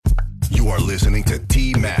are listening to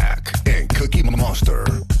T-Mac and Cookie Monster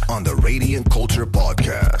on the Radiant Culture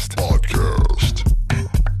Podcast.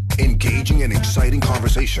 Engaging in exciting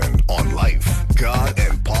conversation on life, God,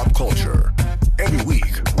 and pop culture. Every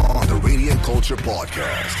week on the Radiant Culture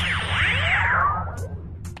Podcast.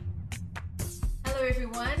 Hello,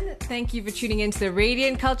 everyone. Thank you for tuning into the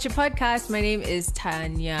Radiant Culture Podcast. My name is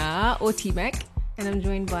Tanya, or T-Mac, and I'm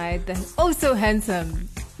joined by the so handsome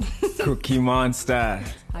Cookie Monster.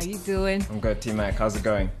 How you doing? I'm good, T-Mac. How's it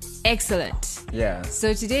going? Excellent. Yeah.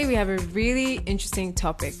 So today we have a really interesting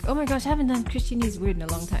topic. Oh my gosh, I haven't done Christianese word in a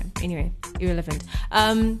long time. Anyway, irrelevant.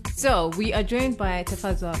 So we are joined by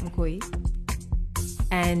Tafazwa Mkoi.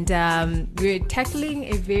 And we're tackling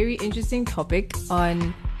a very interesting topic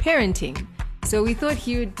on parenting. So we thought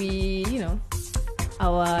he would be,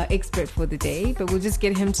 our expert for the day. But we'll just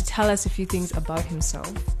get him to tell us a few things about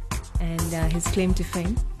himself and his claim to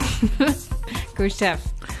fame. Coach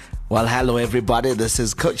Taff. Well, hello everybody. This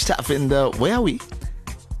is Coach Taff where are we?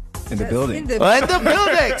 In the building. In the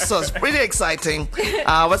building. So it's pretty exciting.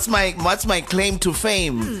 What's my claim to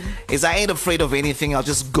fame? Is I ain't afraid of anything. I'll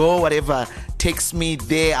just go whatever takes me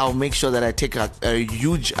there. I'll make sure that I take a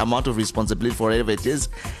huge amount of responsibility for whatever it is.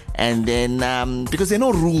 And then, because there are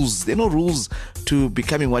no rules. There are no rules to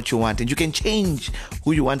becoming what you want. And you can change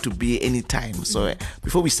who you want to be anytime. So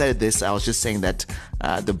before we started this, I was just saying that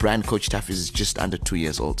the brand Coach Taff is just under 2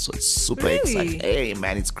 years old. So it's super exciting. Hey,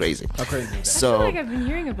 man, it's crazy. How crazy is that? So, I feel like I've been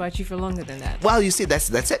hearing about you for longer than that. Well, you see,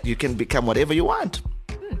 that's it. You can become whatever you want.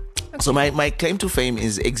 Okay. So my claim to fame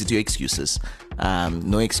is exit your excuses.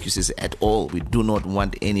 No excuses at all. We do not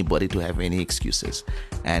want anybody to have any excuses.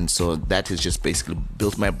 And so that has just basically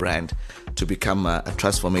built my brand to become a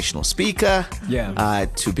transformational speaker,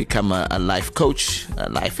 to become a life coach, a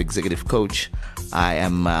life executive coach. I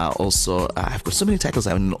am also, I've got so many titles.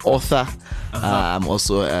 I'm an author. I'm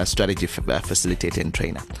also a strategy facilitator and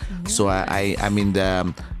trainer. So I'm in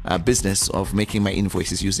the business of making my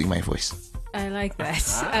invoices using my voice. I like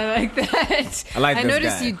that. I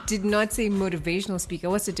noticed you did not say motivational speaker.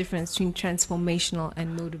 What's the difference between transformational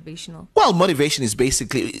and motivational? Well, motivation is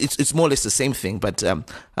basically, it's more or less the same thing. But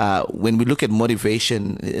when we look at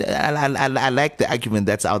motivation, I like the argument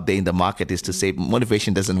that's out there in the market is to say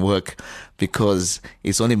motivation doesn't work because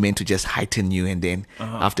it's only meant to just heighten you. And then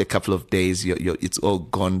after a couple of days, it's all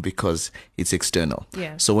gone because it's external.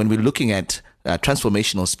 Yeah. So when we're looking at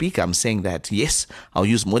transformational speaker, I'm saying that yes, I'll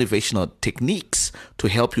use motivational techniques to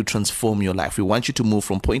help you transform your life. We want you to move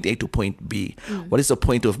from point A to point B. What is the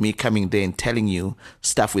point of me coming there and telling you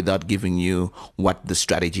stuff without giving you what the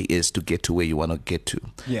strategy is to get to where you want to get to?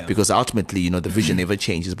 Yeah. Because ultimately, the vision never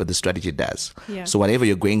changes, but the strategy does. Yeah. So whatever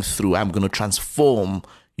you're going through, I'm going to transform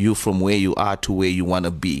you from where you are to where you want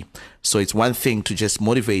to be. So it's one thing to just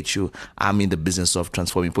motivate you. I'm in the business of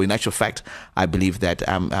transforming. But in actual fact, I believe that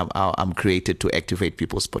I'm created to activate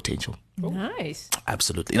people's potential. Nice.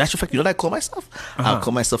 Absolutely. In actual fact, you know what I call myself? I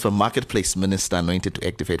call myself a marketplace minister anointed to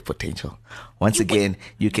activate potential. Once again,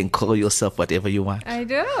 you can call yourself whatever you want. I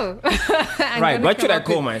do. Right. What should I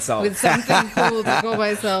call myself? With something cool to call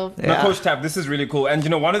myself. Yeah. No, Coach Taff, this is really cool. And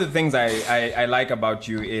one of the things I like about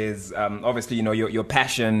you is obviously your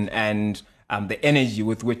passion and the energy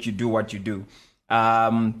with which you do what you do.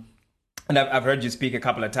 And I've heard you speak a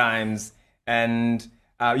couple of times, and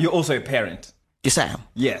you're also a parent. Yes, I am.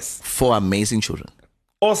 Yes. 4 amazing children.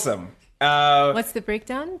 Awesome. What's the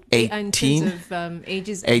breakdown? 18. In terms of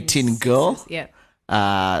ages. 18 girl.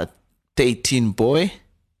 Yeah. 13 boy.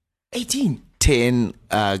 18. 10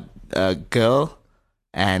 girl.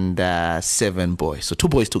 And 7 boys. So 2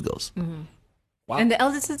 boys, 2 girls. Mm-hmm. Wow. And the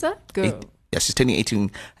eldest is a girl. Yes, she's turning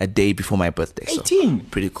 18 a day before my birthday. 18? So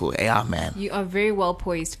pretty cool. Yeah, man. You are very well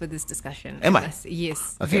poised for this discussion. Am I?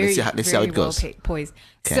 Yes. Okay, let's see how it goes. Well poised.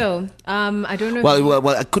 Okay. So, I don't know.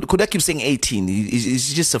 Well, could I keep saying 18?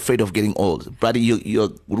 He's just afraid of getting old. Brother, you're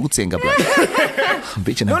roots and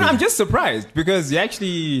No, I'm just surprised because you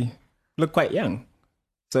actually look quite young.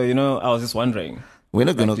 So, I was just wondering. We're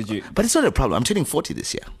not going to... But it's not a problem. I'm turning 40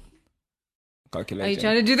 this year. Calculating. Are you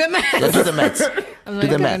trying to do the math? Yeah, do the maths. I'm like,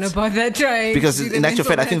 I don't know about that trying. Because in actual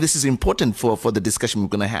fact, I think this is important for the discussion we're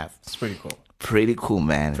going to have. It's pretty cool. Pretty cool,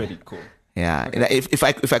 man. Pretty cool. Yeah. Okay. If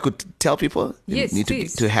I could tell people, yes, you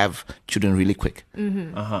need to have children really quick.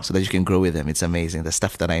 So that you can grow with them. It's amazing. The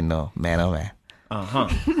stuff that I know, man, oh man.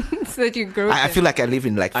 So that you grow. I feel like I live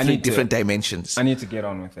in like 3 different dimensions. I need to get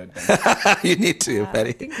on with it. Then. You need to, buddy.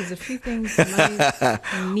 I think there's a few things I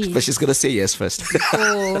need. But she's gonna say yes first.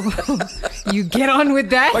 You get on with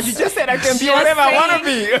that. But you just said I can be whatever I want to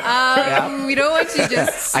be. We don't want you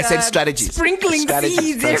just. I said strategies. Sprinkling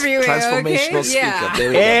seeds everywhere. Transformational speaker. Yeah. There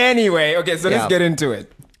we go. Anyway, okay, so let's get into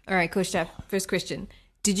it. All right, Coach Taff, first question.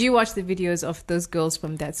 Did you watch the videos of those girls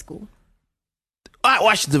from that school? I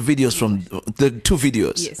watched the videos from the 2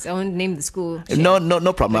 videos. Yes, I won't name the school. No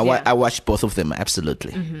problem. But I watched both of them,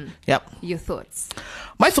 absolutely. Yep. Your thoughts?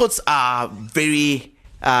 My thoughts are very,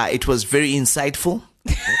 it was very insightful.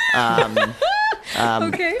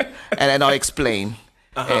 Okay. And I'll explain.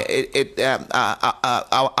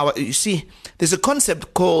 You see, there's a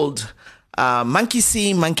concept called monkey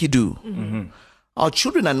see, monkey do. Our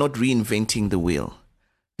children are not reinventing the wheel.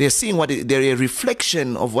 They're seeing they're a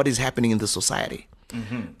reflection of what is happening in the society.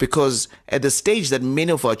 Because at the stage that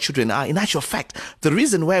many of our children are, in actual fact, the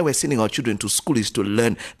reason why we're sending our children to school is to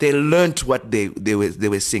learn. They learned what they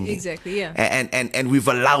were singing. Exactly, yeah. And we've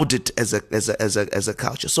allowed it as a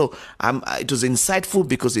culture. So it was insightful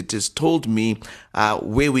because it has told me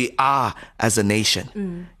where we are as a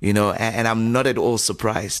nation. And I'm not at all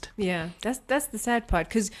surprised. Yeah, that's the sad part,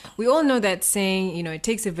 because we all know that saying, it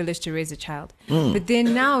takes a village to raise a child. But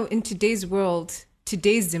then now in today's world,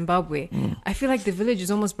 today's Zimbabwe, I feel like the village is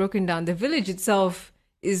almost broken down. The village itself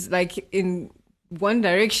is like in one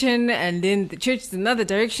direction, and then the church is another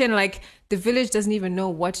direction. Like the village doesn't even know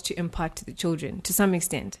what to impart to the children to some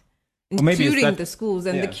extent, including the schools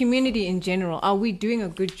and the community in general. Are we doing a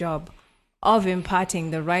good job of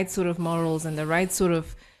imparting the right sort of morals and the right sort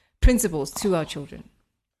of principles to our children?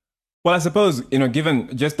 Well, I suppose,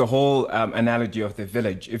 given just the whole analogy of the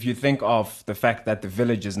village, if you think of the fact that the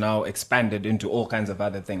village is now expanded into all kinds of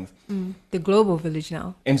other things. The global village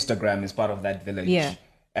now. Instagram is part of that village. Yeah.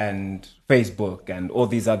 And Facebook and all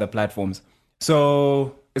these other platforms.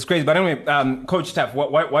 So it's crazy. But anyway, Coach Taff,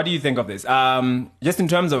 what do you think of this? Just in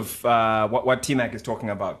terms of what T-Mac is talking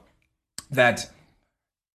about, that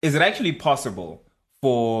is it actually possible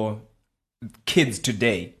for kids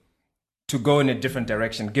today to go in a different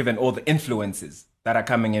direction, given all the influences that are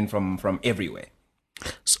coming in from everywhere?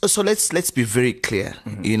 So let's be very clear.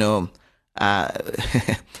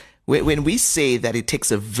 When we say that it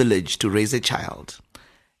takes a village to raise a child,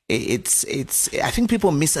 it's. I think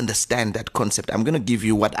people misunderstand that concept. I'm going to give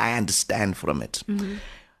you what I understand from it. In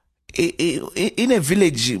a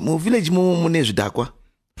village,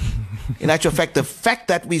 in actual fact, the fact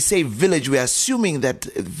that we say village, we're assuming that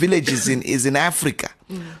village is in Africa.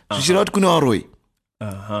 Kune oroi,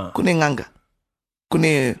 kune nganga,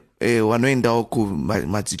 kune wanoenda ku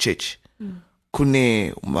madzichechi,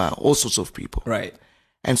 kune all sorts of people. Right.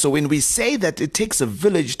 And so when we say that it takes a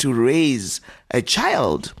village to raise a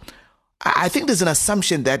child, I think there's an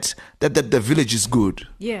assumption that the village is good.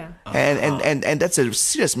 Yeah. And that's a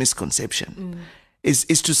serious misconception.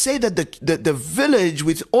 Is to say that the village,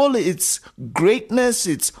 with all its greatness,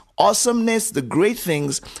 its awesomeness, the great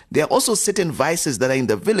things, there are also certain vices that are in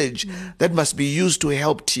the village that must be used to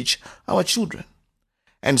help teach our children.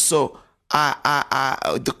 And so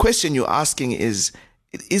the question you're asking is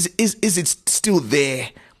it still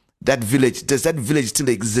there, that village? Does that village still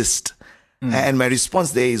exist? And my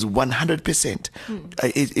response there is 100%.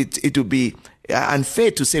 It would be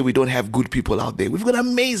unfair to say we don't have good people out there. We've got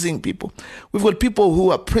amazing people. We've got people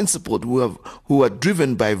who are principled, who are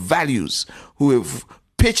driven by values, who have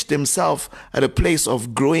pitched themselves at a place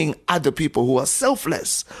of growing other people, who are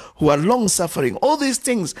selfless, who are long-suffering, all these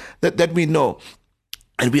things that we know.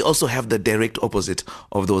 And we also have the direct opposite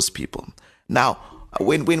of those people. Now,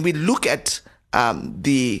 when we look at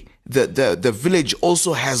the village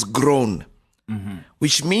also has grown,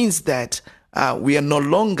 which means that we no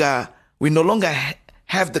longer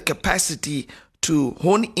have the capacity to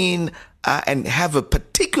hone in and have a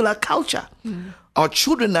particular culture. Our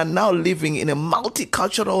children are now living in a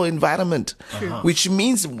multicultural environment, which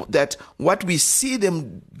means that what we see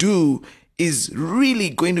them do is really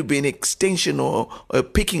going to be an extension or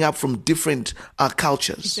picking up from different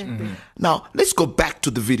cultures. Now, let's go back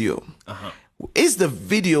to the video. Is the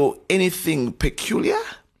video anything peculiar?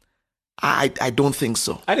 I don't think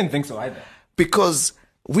so. I didn't think so either. Because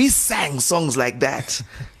we sang songs like that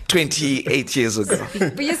 28 years ago.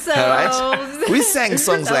 For yourselves. All right? We sang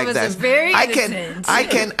songs That like was that. very I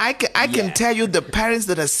innocent. can tell you the parents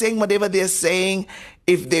that are saying whatever they're saying,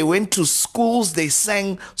 if they went to schools, they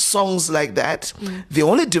sang songs like that. The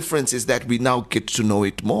only difference is that we now get to know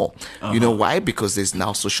it more. You know why? Because there's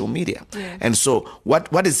now social media. And so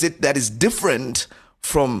what is it that is different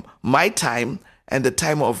from my time and the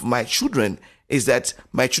time of my children is that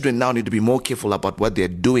my children now need to be more careful about what they're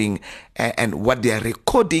doing and what they are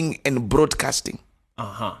recording and broadcasting.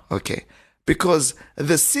 Okay. Because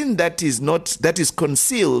the sin that is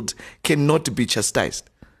concealed cannot be chastised.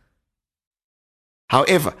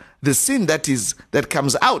 However, the sin that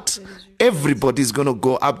comes out, everybody's going to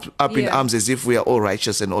go up in arms as if we are all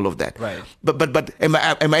righteous and all of that. Right. But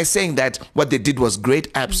am I saying that what they did was great?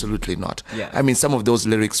 Absolutely not. Yeah. I mean, some of those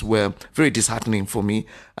lyrics were very disheartening for me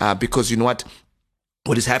because you know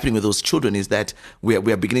what is happening with those children is that we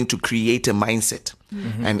are beginning to create a mindset.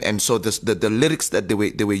 And so the lyrics that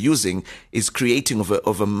they were using is creating of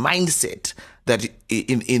a mindset that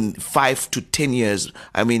in 5 to 10 years,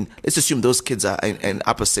 I mean, let's assume those kids are in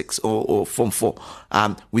upper 6 or form 4.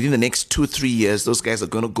 Within the next 2-3 years, those guys are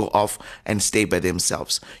going to go off and stay by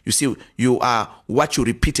themselves. You see, you are what you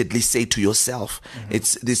repeatedly say to yourself.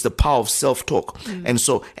 It's the power of self-talk. And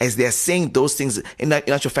so as they are saying those things, in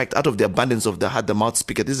actual fact, out of the abundance of the heart, the mouth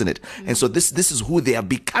speaketh, isn't it? And so this is who they are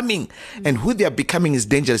becoming. And who they are becoming is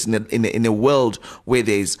dangerous in a world where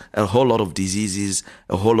there is a whole lot of diseases,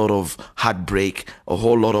 a whole lot of heartbreak, a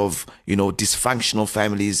whole lot of dysfunctional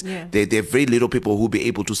families. There are very little people who will be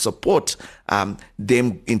able to support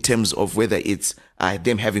them in terms of whether it's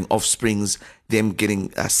them having offsprings, them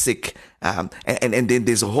getting sick, and then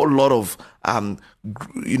there's a whole lot of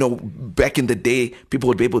back in the day people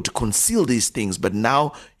would be able to conceal these things, but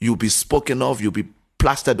now you'll be spoken of, you'll be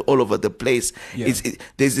plastered all over the place. There's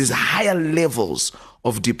these higher levels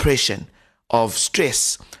of depression, of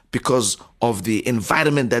stress, because of the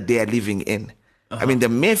environment that they are living in. I mean, the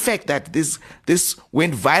mere fact that this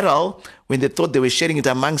went viral when they thought they were sharing it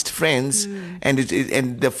amongst friends, and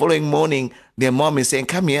the following morning their mom is saying,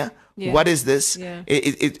 "Come here, what is this?"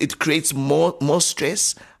 It creates more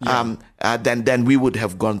stress than we would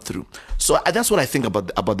have gone through. So that's what I think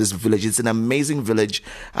about this village. It's an amazing village,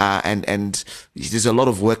 and there's a lot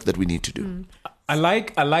of work that we need to do. I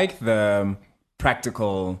like the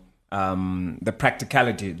practical, the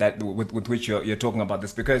practicality that with which you're talking about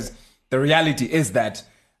this, because the reality is that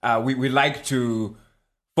we like to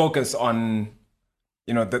focus on,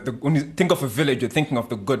 when you think of a village, you're thinking of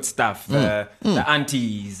the good stuff, the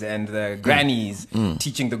aunties and the grannies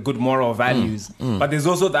teaching the good moral values. But there's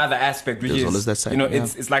also the other aspect, which is,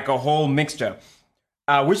 it's like a whole mixture.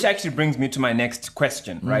 Which actually brings me to my next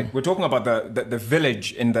question, right? We're talking about the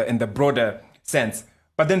village in the broader sense.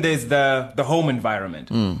 But then there's the home environment,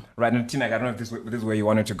 right? And Tina, I don't know if this is where you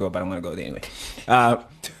wanted to go, but I'm going to go there anyway.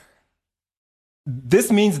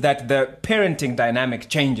 This means that the parenting dynamic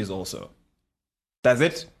changes also. Does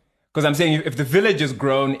it? Because I'm saying if the village is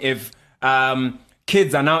grown, if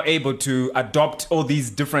kids are now able to adopt all these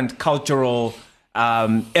different cultural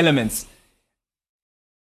elements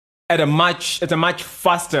at a much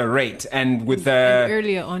faster rate and with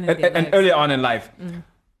earlier on in life.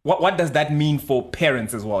 What does that mean for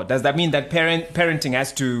parents as well? Does that mean that parenting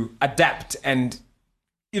has to adapt and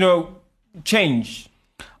change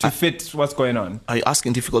to fit what's going on? Are you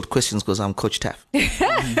asking difficult questions because I'm Coach Taff?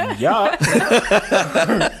 Yeah.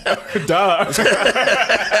 Duh.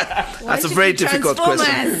 That's a very difficult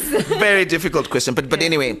question. Very difficult question. But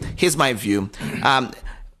anyway, here's my view.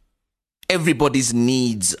 Everybody's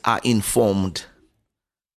needs are informed.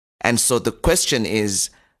 And so the question is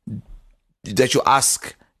that you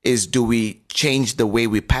ask is, do we change the way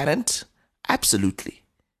we parent? Absolutely.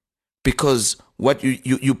 Because what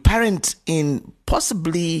you parent in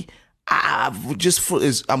possibly, I'm going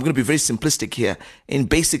to be very simplistic here, in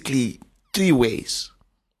basically 3 ways.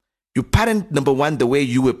 You parent, number 1, the way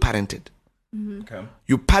you were parented. Okay.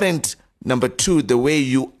 You parent, number 2, the way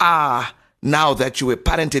you are now that you were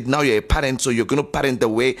parented. Now you're a parent, so you're going to parent the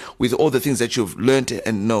way with all the things that you've learned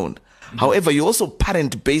and known. However, you also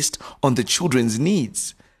parent based on the children's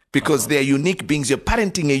needs. Because they are unique beings. You're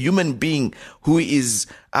parenting a human being who is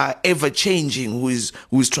ever changing, who is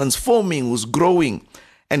transforming, who's growing.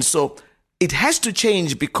 And so it has to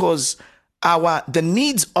change because the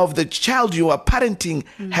needs of the child you are parenting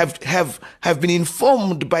have been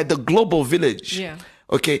informed by the global village. Yeah.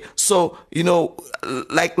 Okay. So,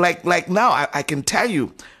 like now I can tell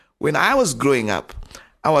you, when I was growing up,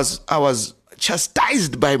 I was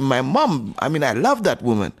chastised by my mom. I mean, I love that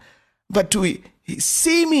woman. But to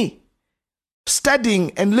see me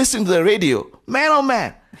studying and listening to the radio, man, oh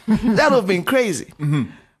man, that would have been crazy.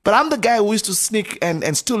 But I'm the guy who used to sneak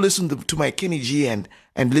and still listen to my Kenny G and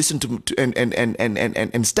listen to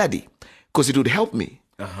and study because it would help me.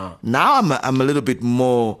 Now I'm a little bit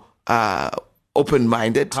more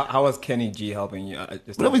open-minded. How was Kenny G helping you?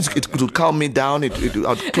 It would calm me down. It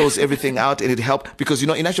would close everything out, and it helped because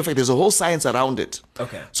in actual fact, there's a whole science around it.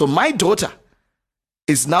 Okay. So my daughter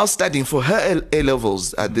is now studying for her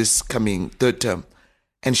A-levels at this coming 3rd term,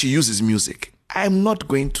 and she uses music. I'm not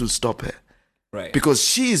going to stop her. Right. Because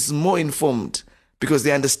she is more informed because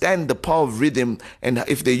they understand the power of rhythm, and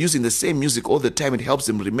if they're using the same music all the time, it helps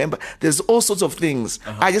them remember. There's all sorts of things.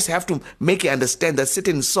 I just have to make you understand that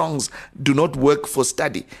certain songs do not work for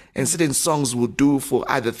study, and certain songs will do for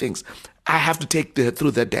other things. I have to take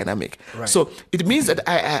through that dynamic. Right. So it means that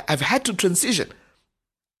I've had to transition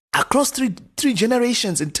across three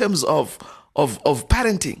generations in terms of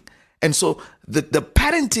parenting. And so the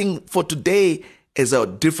parenting for today is a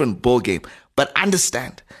different ballgame. But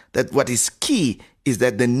understand that what is key is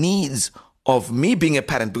that the needs of me being a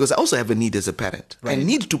parent, because I also have a need as a parent, I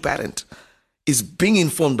need to parent, is being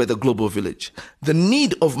informed by the global village. The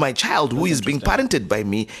need of my child who is being parented by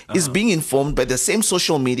me is being informed by the same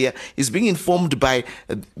social media, is being informed by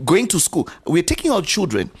going to school. We're taking our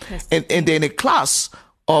children and they're in a class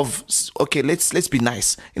of, okay, let's be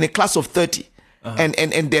nice, in a class of 30.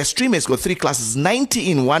 And their stream has got 3 classes,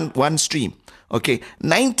 90 in one stream. Okay,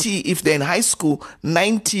 90 if they're in high school,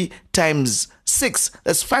 90 times 6,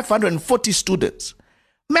 that's 540 students.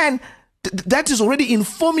 Man, that is already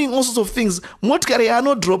informing all sorts of things. Motikari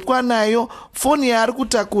yano drop kwa nayo, phone yari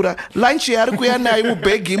kutakura, lunch yari kuya nayo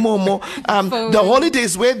begi momo, the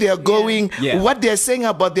holidays where they are going, what they are saying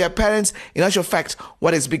about their parents. In actual fact,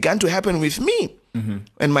 what has begun to happen with me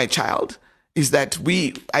and my child is that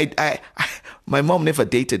my mom never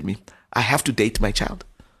dated me. I have to date my child,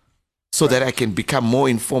 so that I can become more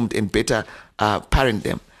informed and better parent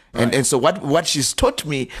them. And so what she's taught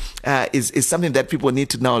me is something that people need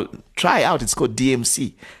to now try out. It's called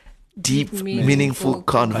DMC, Deep Meaningful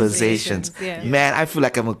Conversations. Yeah. Man, I feel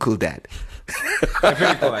like I'm a cool dad. You're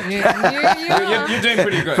pretty cool, actually. You're doing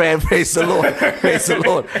pretty good. Praise the Lord. Praise the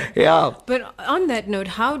Lord. Yeah. But on that note,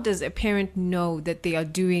 how does a parent know that they are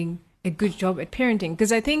doing a good job at parenting?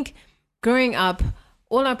 Because I think growing up,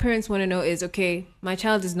 all our parents want to know is, okay, my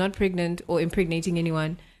child is not pregnant or impregnating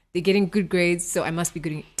anyone. They're getting good grades, so I must be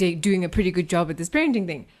doing a pretty good job at this parenting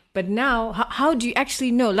thing. But now, how do you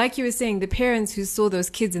actually know? Like you were saying, the parents who saw those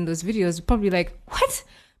kids in those videos were probably like, what?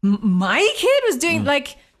 My kid was doing,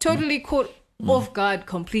 like, totally caught off guard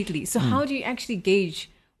completely. So how do you actually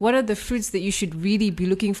gauge what are the fruits that you should really be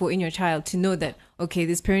looking for in your child to know that, okay,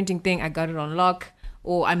 this parenting thing, I got it on lock,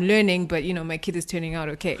 or I'm learning, but, my kid is turning out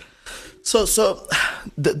okay? So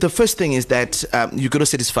the first thing is that you got to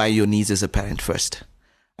satisfy your needs as a parent first.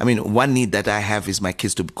 I mean, one need that I have is my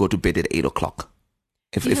kids to go to bed at 8 o'clock.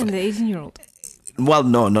 Even the 18-year-old. Well,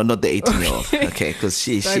 no, not the 18-year-old. Okay, because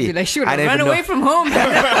she would run away from home.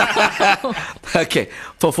 Okay,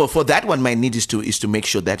 for that one, my need is to make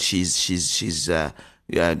sure that she's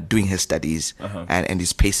doing her studies and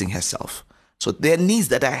is pacing herself. So there are needs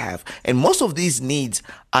that I have, and most of these needs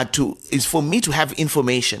is for me to have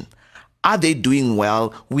information. Are they doing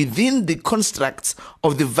well within the constructs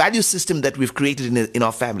of the value system that we've created in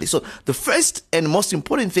our family? So the first and most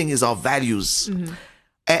important thing is our values.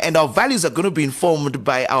 And our values are going to be informed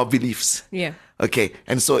by our beliefs. Yeah. Okay.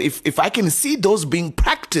 And so if I can see those being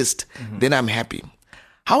practiced, then I'm happy.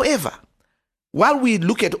 However, while we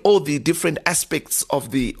look at all the different aspects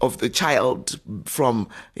of the child, from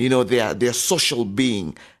their social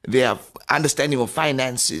being, their understanding of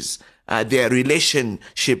finances, their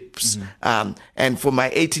relationships, and for my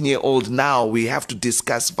 18-year-old now, we have to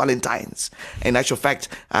discuss Valentine's. In actual fact,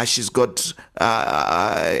 she's got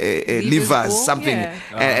a liver, something,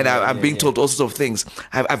 and I'm being told all sorts of things.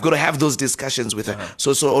 I've got to have those discussions with her.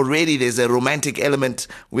 So already there's a romantic element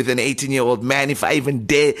with an 18-year-old man, if I even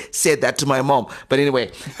dare say that to my mom. But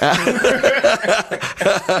anyway,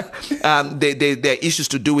 there are issues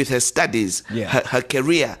to do with her studies, her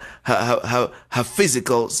career, her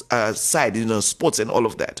physical side, sports and all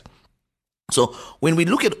of that. So when we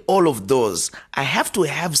look at all of those, I have to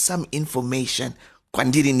have some information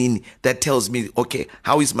that tells me, okay,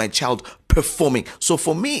 how is my child performing? So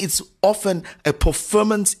for me, it's often a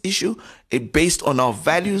performance issue based on our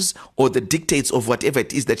values or the dictates of whatever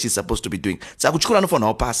it is that she's supposed to be doing.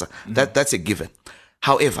 That's a given.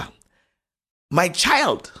 However, my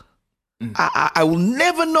child, I will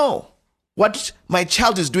never know what my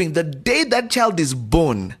child is doing. The day that child is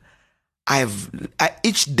born,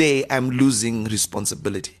 each day I'm losing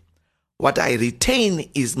responsibility. What I retain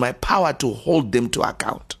is my power to hold them to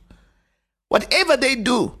account. Whatever they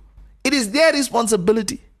do, it is their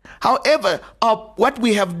responsibility. However, what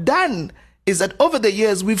we have done is that over the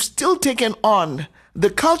years, we've still taken on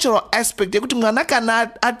the cultural aspect. It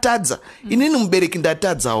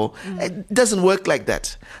doesn't work like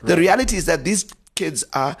that. The reality is that these kids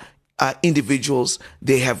are individuals.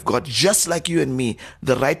 They have got, just like you and me,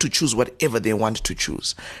 the right to choose whatever they want to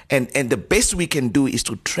choose. And the best we can do is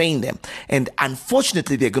to train them. And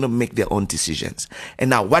unfortunately, they're going to make their own decisions. And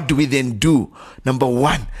now, what do we then do? Number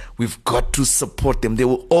one, we've got to support them. They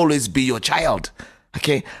will always be your child.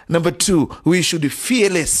 Okay. Number two, we should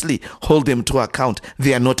fearlessly hold them to account.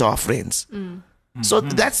 They are not our friends. So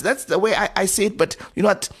that's the way I see it. But you know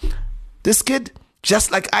what? This kid,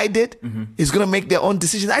 just like I did, is going to make their own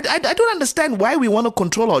decisions. I don't understand why we want to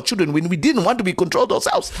control our children when we didn't want to be controlled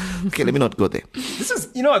ourselves. Okay, let me not go there. This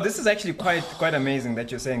is actually quite amazing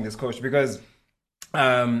that you're saying this, Coach, because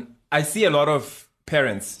I see a lot of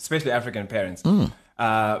parents, especially African parents,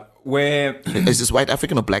 where is this white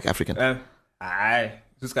African or black African?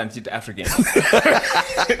 Who's going to African?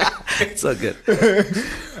 It's so good.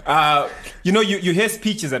 You hear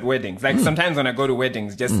speeches at weddings. Like sometimes when I go to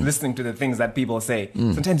weddings, just listening to the things that people say,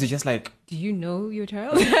 sometimes you're just like, do you know your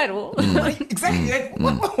child at all? Exactly.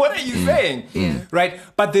 Like, what are you saying? Yeah. Right.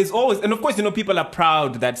 But there's always, and of course, people are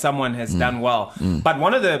proud that someone has done well. But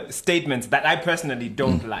one of the statements that I personally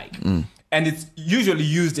don't like, and it's usually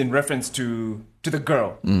used in reference to the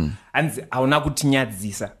girl, and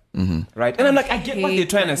right? And I'm like, I get what they're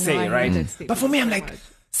trying to say, right? But for me, I'm like,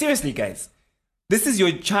 seriously, guys, this is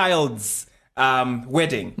your child's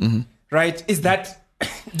wedding, right? Is that,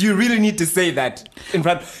 do you really need to say that in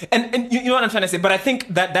front? And you know what I'm trying to say? But I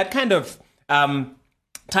think that kind of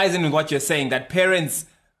ties in with what you're saying, that parents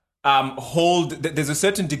there's a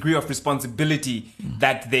certain degree of responsibility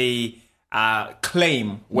that they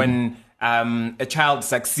claim when a child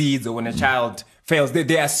succeeds or when a child fails.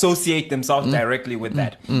 They associate themselves directly with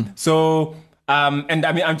that. So, and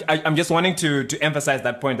I mean, I'm just wanting to emphasize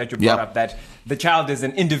that point that you brought up, that the child is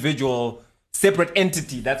an individual, separate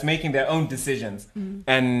entity that's making their own decisions.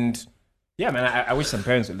 And yeah, man, I wish some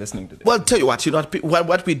parents were listening to this. Well, tell you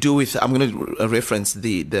what we do with, I'm going to reference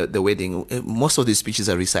the wedding. Most of these speeches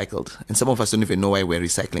are recycled, and some of us don't even know why we're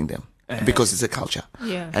recycling them, because it's a culture.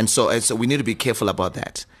 Yeah. And so we need to be careful about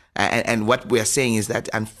that. And what we are saying is that,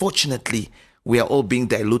 unfortunately, we are all being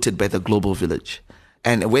diluted by the global village.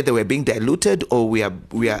 And whether we're being diluted or we are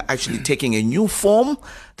actually taking a new form,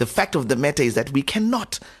 the fact of the matter is that we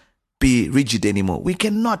cannot be rigid anymore. We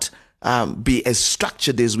cannot be as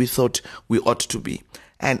structured as we thought we ought to be.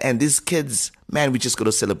 And these kids, man, we just got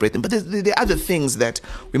to celebrate them. But there are other things that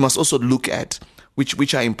we must also look at,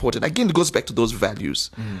 which are important. Again, it goes back to those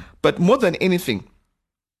values. But more than anything,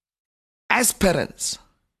 as parents,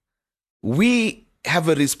 we have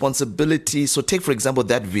a responsibility. So take, for example,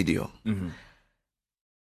 that video.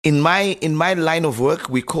 In my line of work,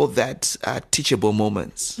 we call that teachable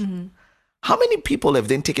moments. How many people have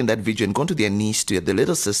then taken that video and gone to their niece, to their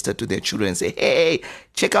little sister, to their children and say, hey,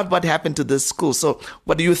 check out what happened to this school. So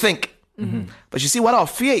what do you think? But you see, what our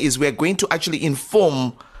fear is, we're going to actually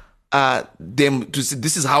inform them to say,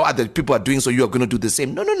 this is how other people are doing, so you are going to do the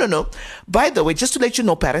same. No. By the way, just to let you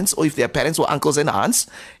know, parents, or if they're parents or uncles and aunts,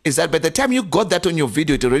 is that by the time you got that on your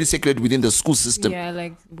video, it already circulated within the school system. Yeah,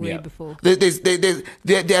 like way before. There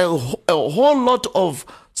are a whole lot of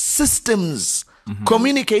systems,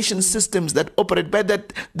 communication systems that operate by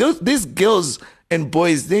that. These girls and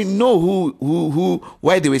boys, they know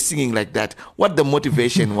why they were singing like that, what the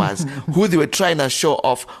motivation was, who they were trying to show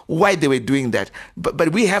off, why they were doing that.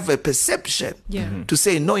 But we have a perception to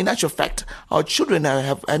say, no, in actual fact, our children now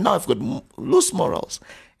have got loose morals.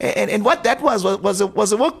 And what that was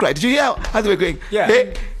a work cry. Did you hear how they were going? Yeah.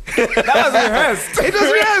 Hey. That was rehearsed. It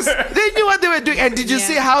was rehearsed. They knew what they were doing. And did you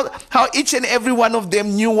see how each and every one of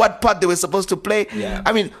them knew what part they were supposed to play? Yeah.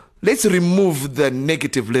 I mean, let's remove the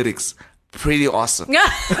negative lyrics. Pretty awesome.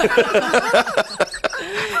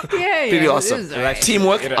 Pretty awesome. Right.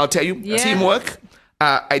 Teamwork, I'll tell you. Yeah. Teamwork,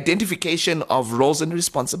 identification of roles and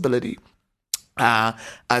responsibility.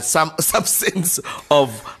 Some sense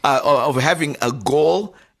of having a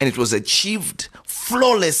goal, and it was achieved.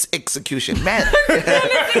 Flawless execution, man. I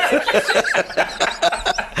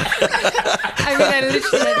mean, I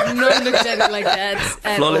literally had not looked at it like that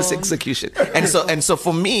at Flawless all. execution. And so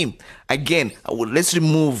for me, again, let's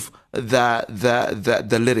remove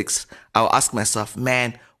the lyrics. I'll ask myself,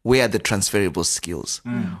 man, where are the transferable skills?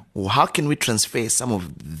 How can we transfer some of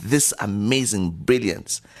this amazing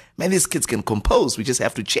brilliance? Man, these kids can compose. We just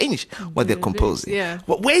have to change what they're composing. Yeah.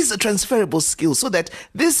 But where's the transferable skill so that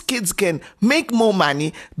these kids can make more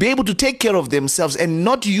money, be able to take care of themselves, and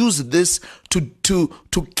not use this to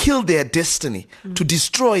kill their destiny, to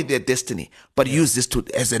destroy their destiny, but use this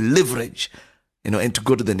as a leverage and to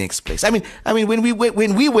go to the next place. I mean, when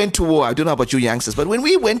we went to war, I don't know about you youngsters, but when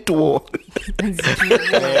we went to war,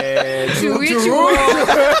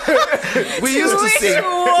 we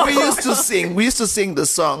used to sing the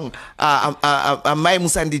song Mai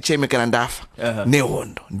Musandi Cheme Kanandafa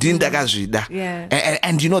Nehondo Dindagajida.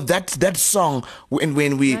 And that song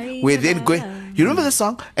when we were then going, you remember the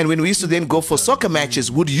song? And when we used to then go for soccer matches,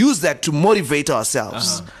 would use that to motivate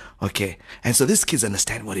ourselves. Okay. And so these kids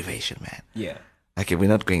understand motivation, man. Yeah. Okay, we're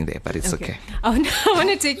not going there, but it's okay. I want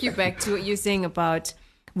to take you back to what you're saying about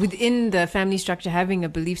within the family structure having a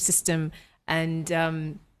belief system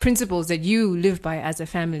and principles that you live by as a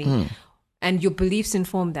family, and your beliefs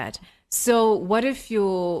inform that. So what if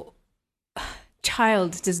your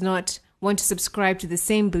child does not want to subscribe to the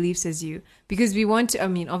same beliefs as you? Because we want to,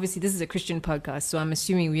 obviously this is a Christian podcast, so I'm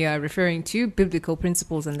assuming we are referring to biblical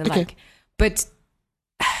principles and the like. But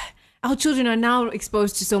our children are now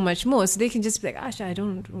exposed to so much more, so they can just be like, Asha, I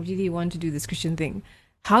don't really want to do this Christian thing.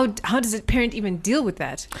 How does a parent even deal with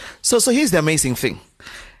that? So here's the amazing thing.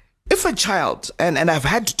 If a child, and I've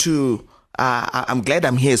had to, I'm glad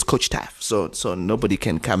I'm here as Coach Taff, so nobody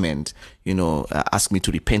can come and, ask me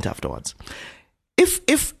to repent afterwards.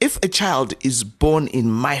 If a child is born in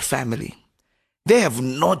my family, they have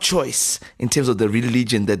no choice in terms of the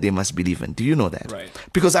religion that they must believe in. Do you know that? Right.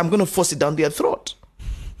 Because I'm going to force it down their throat.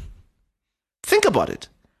 Think about it.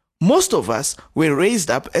 Most of us were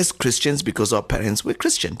raised up as Christians because our parents were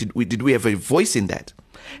Christian. Did we have a voice in that?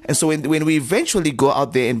 And so when we eventually go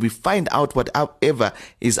out there and we find out whatever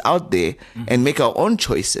is out there and make our own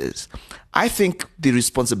choices, I think the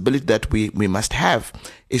responsibility that we must have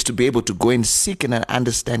is to be able to go and seek an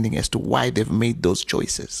understanding as to why they've made those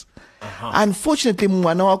choices. Unfortunately,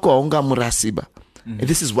 mwana wako haunga murasiba. And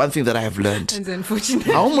this is one thing that I have learned. And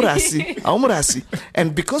unfortunately.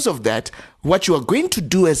 And because of that, what you are going to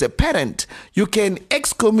do as a parent, you can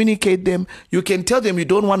excommunicate them. You can tell them you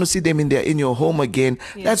don't want to see them in your home again.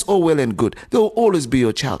 Yeah. That's all well and good. They will always be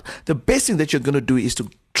your child. The best thing that you're going to do is to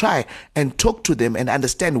try and talk to them and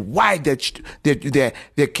understand why they're doing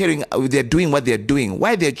what they're doing,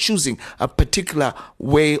 why they're choosing a particular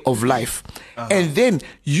way of life. And then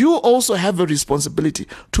you also have a responsibility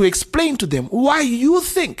to explain to them why you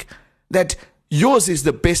think that yours is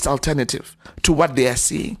the best alternative to what they are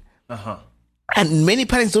seeing. And many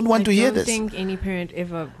parents don't want to hear this. I don't think any parent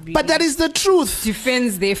ever really but that is the truth.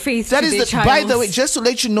 Defends their faith that to is their child. By the way, just to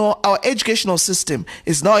let you know, our educational system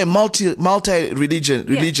is now a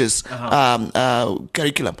multi-religious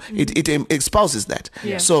curriculum. It espouses that.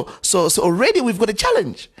 Yeah. So already we've got a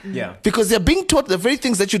challenge. Yeah. Because they're being taught the very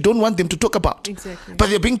things that you don't want them to talk about. Exactly.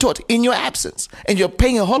 But they're being taught in your absence. And you're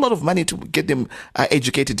paying a whole lot of money to get them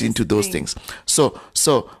educated into those things. So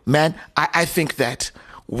man, I think that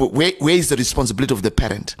where is the responsibility of the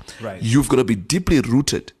parent? Right. You've got to be deeply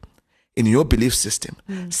rooted in your belief system,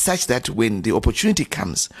 such that when the opportunity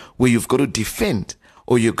comes where you've got to defend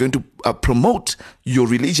or you're going to promote your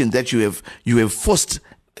religion that you have forced,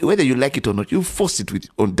 whether you like it or not, you forced it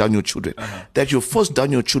down your children. That you forced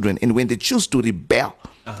down your children, and when they choose to rebel,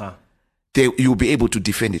 you'll be able to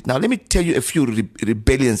defend it. Now, let me tell you a few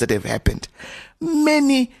rebellions that have happened.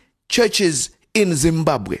 Many churches in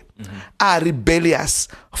Zimbabwe are rebellious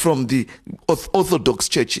from the Orthodox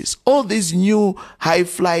churches. All these new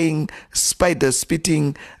high-flying,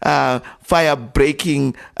 spider-spitting,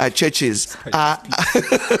 fire-breaking churches are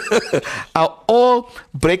all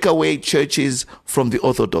breakaway churches from the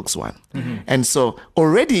Orthodox one. And so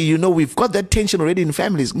already, we've got that tension already in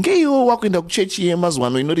families. Oh yeah,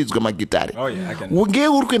 I can.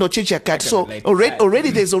 So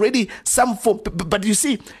already there's already some form, but you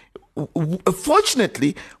see,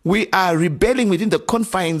 fortunately, we are rebelling within the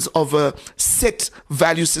confines of a set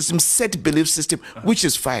value system, set belief system, which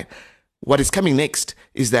is fine. What is coming next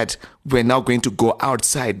is that we're now going to go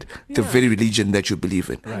outside the very religion that you believe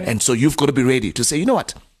in. Right. And so you've got to be ready to say, you know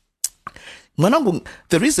what?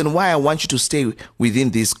 The reason why I want you to stay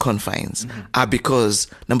within these confines are because,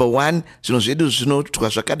 number one, so these are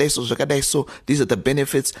the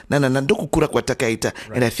benefits. And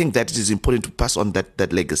I think that it is important to pass on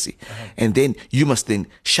that legacy. And then you must then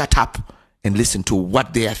shut up and listen to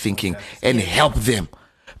what they are thinking and help them.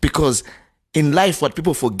 Because in life, what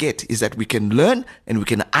people forget is that we can learn and we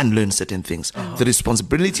can unlearn certain things. The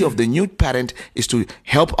responsibility of the new parent is to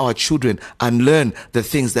help our children unlearn the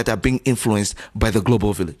things that are being influenced by the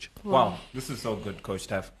global village. Wow, this is so good, Coach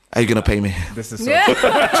Taff. Are you going to pay me? This is so good.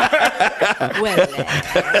 Well,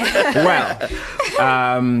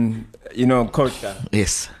 Coach Taff.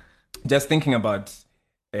 Yes. Just thinking about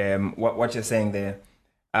what you're saying there.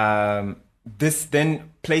 this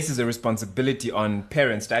then places a responsibility on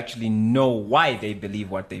parents to actually know why they believe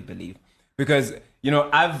what they believe. Because,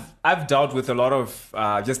 I've dealt with a lot of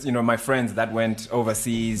my friends that went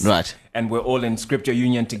overseas, right, and we're all in scripture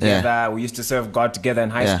union together. Yeah. We used to serve God together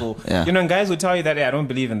in high school. Yeah. And guys would tell you that, hey, I don't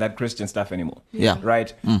believe in that Christian stuff anymore. Yeah.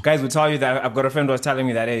 Right? Guys would tell you that. I've got a friend who was telling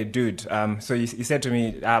me that, hey, dude, so he said to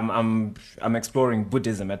me, I'm exploring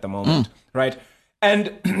Buddhism at the moment, right?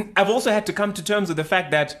 And I've also had to come to terms with the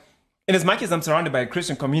fact that in as much as I'm surrounded by a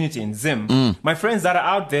Christian community in Zim, my friends that are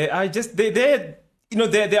out there are just,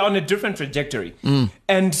 they're on a different trajectory.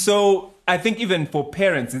 And so I think even for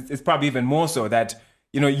parents, it's probably even more so that,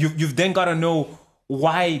 you've then got to know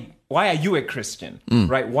why are you a Christian,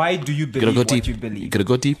 right? Why do you believe what you believe? You gotta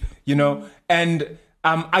go deep. And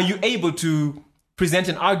are you able to present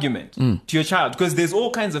an argument to your child? Because there's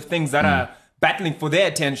all kinds of things that are battling for their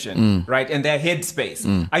attention, right? And their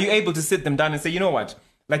headspace. Are you able to sit them down and say, you know what?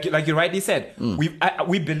 Like you rightly said,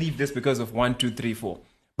 we believe this because of 1, 2, 3, 4.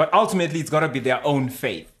 But ultimately, it's got to be their own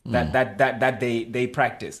faith that they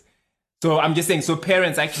practice. So I'm just saying, so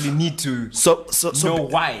parents actually need to know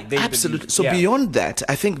why they absolutely believe. So beyond that,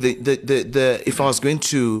 I think the if I was going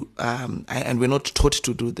to and we're not taught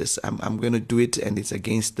to do this, I'm going to do it, and it's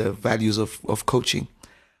against the values of coaching.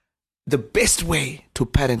 The best way to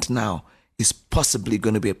parent now is possibly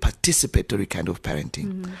going to be a participatory kind of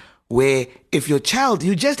parenting, where if your child,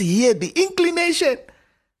 you just hear the inclination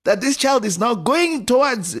that this child is now going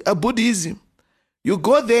towards a Buddhism, you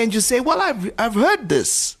go there and you say, well, I've heard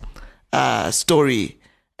this story,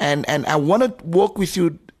 and I want to walk with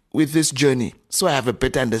you with this journey so I have a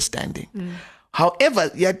better understanding. However,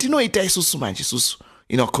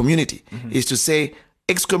 in our community is to say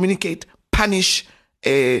excommunicate, punish,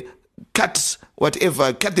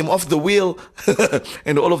 cut them off the wheel,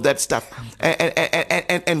 and all of that stuff.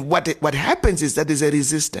 And what happens is that there's a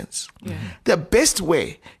resistance. The best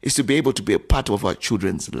way is to be able to be a part of our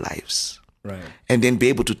children's lives. Right. And then be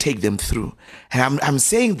able to take them through. And I'm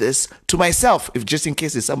saying this to myself, if just in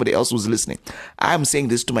case there's somebody else who's listening. I'm saying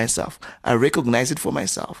this to myself. I recognize it for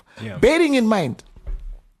myself. Yeah. Bearing in mind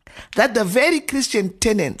that the very Christian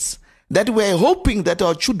tenets that we're hoping that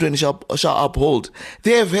our children shall uphold,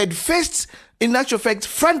 they have had first, in actual fact,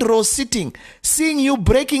 front row sitting, seeing you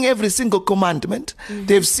breaking every single commandment.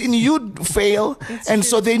 They've seen you fail,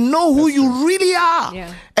 so they know who you really are.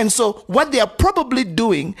 Yeah. And so what they are probably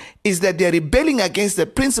doing is that they're rebelling against the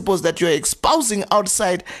principles that you're espousing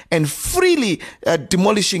outside and freely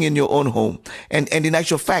demolishing in your own home. And in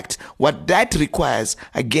actual fact, what that requires,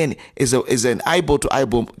 again, is an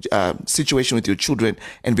eyeball-to-eyeball situation with your children,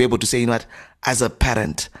 and be able to say, you know what, as a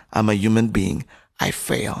parent, I'm a human being, I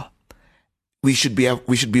fail. We should be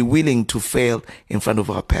willing to fail in front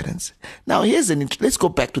of our parents. Now, let's go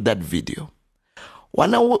back to that video.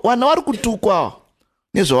 But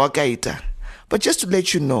just to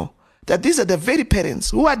let you know that these are the very parents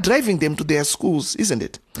who are driving them to their schools, isn't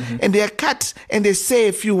it? And they are cut, and they say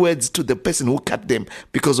a few words to the person who cut them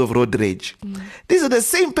because of road rage. These are the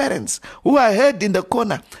same parents who are heard in the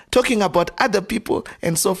corner talking about other people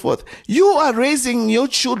and so forth. You are raising your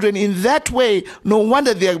children in that way. No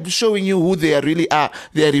wonder they are showing you who they really are.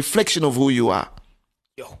 They are a reflection of who you are.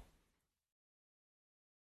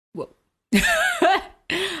 Whoa.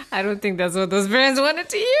 I don't think that's what those parents wanted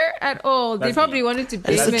to hear at all. They probably wanted to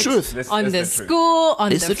blame it on the school, on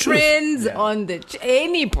the friends, on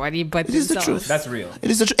anybody but themselves. It is the truth. That's real.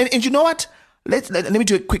 It is the truth. And you know what? Let me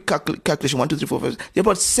do a quick calculation. 1, 2, 3, 4, 5. There are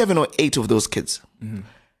about 7 or 8 of those kids.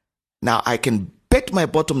 Now, I can bet my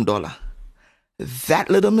bottom dollar that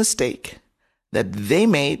little mistake that they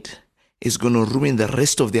made is going to ruin the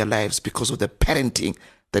rest of their lives because of the parenting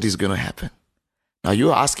that is going to happen. Now,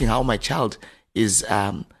 you're asking how my child is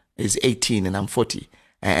 18 and I'm 40.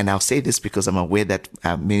 And I'll say this because I'm aware that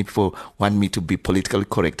many people want me to be politically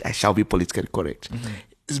correct. I shall be politically correct.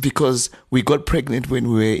 It's because we got pregnant when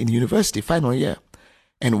we were in university, final year.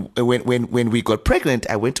 And when we got pregnant,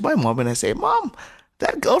 I went to my mom and I said, Mom,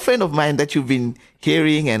 that girlfriend of mine that you've been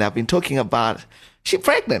hearing and I've been talking about, she's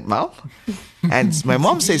pregnant, Mom. And my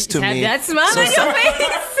mom says to me, that smile on your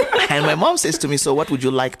face. And my mom says to me, so what would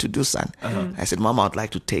you like to do, son? I said, Mom, I'd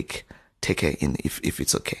like to take her in if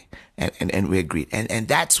it's okay. And we agreed. And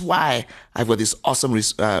that's why I've got this awesome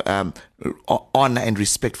honor and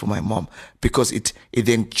respect for my mom, because it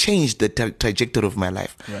then changed the trajectory of my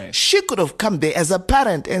life. Right. She could have come there as a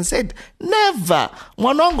parent and said, never,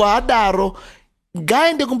 mwanongo adaro,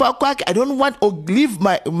 I don't want or leave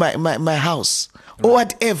my house or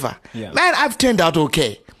whatever. Yeah. Man, I've turned out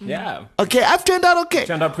okay. Yeah. Okay, I've turned out okay.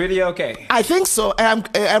 Turned out pretty okay. I think so.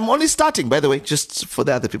 I'm only starting, by the way, just for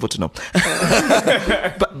the other people to know.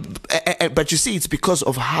 But But you see, it's because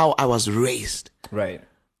of how I was raised. Right.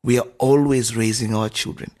 We are always raising our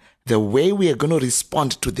children. The way we are going to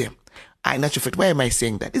respond to them. In actual fact, why am I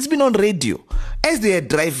saying that? It's been on radio. As they are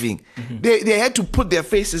driving, they had to put their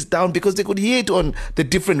faces down because they could hear it on the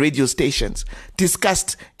different radio stations,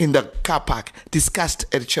 discussed in the car park, discussed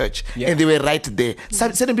at church, and they were right there.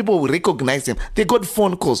 Certain people will recognize them. They got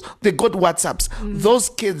phone calls, they got WhatsApps.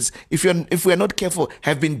 Those kids, if we are not careful,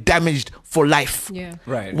 have been damaged for life. Yeah.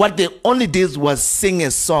 Right. What they only did was sing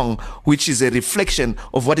a song which is a reflection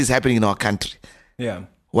of what is happening in our country. Yeah.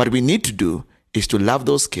 What we need to do is to love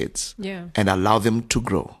those kids and allow them to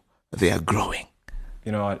grow. They are growing.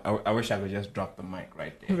 You know what? I wish I could just drop the mic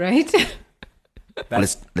right there. Right?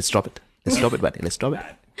 Let's drop it. Let's drop it, buddy. Let's drop it.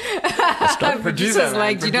 Let's drop it. Producer's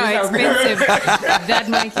like, you know how expensive that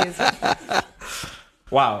mic is.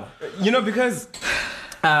 Wow. You know, because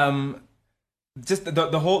just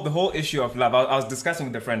the whole issue of love. I was discussing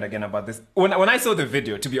with a friend again about this. When I saw the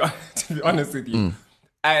video, to be honest with you,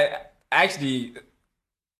 I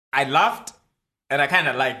laughed. And I kind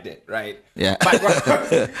of liked it, right? Yeah. But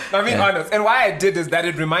I'm being honest. And why I did is that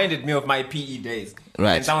it reminded me of my PE days.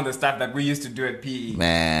 Right. And some of the stuff that we used to do at PE.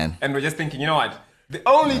 Man. And we're just thinking, you know what? The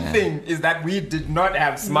only thing is that we did not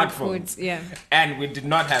have smartphones. And we did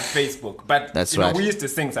not have Facebook. But that's you know, right. we used to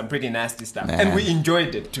sing some pretty nasty stuff. Man. And we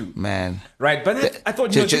enjoyed it too. Man. Right? But I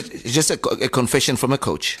thought, just a confession from a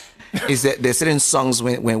coach. Is that there's certain songs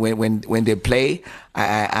when they play,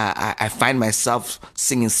 I find myself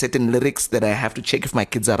singing certain lyrics that I have to check if my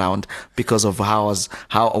kids are around because of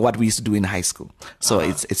what we used to do in high school. So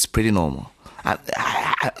it's pretty normal.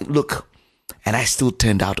 Look, and I still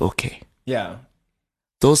turned out okay. Yeah.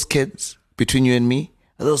 Those kids, between you and me,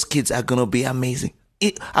 those kids are gonna be amazing.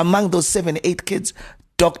 Among those 7-8 kids,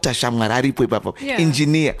 Dr. Shamgarari,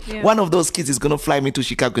 engineer. Yeah. One of those kids is gonna fly me to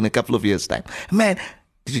Chicago in a couple of years' time. Man.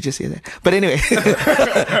 Did you just say that? But anyway,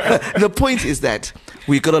 the point is that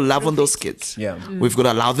we've got to love on those kids. Yeah. We've got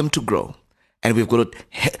to allow them to grow. And we've got to...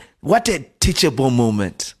 What a teachable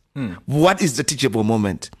moment. What is the teachable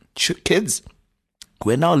moment? Kids,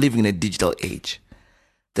 we're now living in a digital age.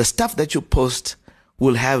 The stuff that you post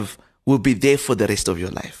will be there for the rest of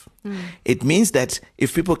your life. It means that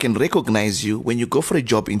if people can recognize you when you go for a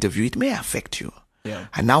job interview, it may affect you. Yeah.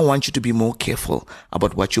 I now want you to be more careful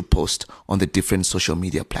about what you post on the different social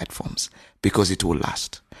media platforms because it will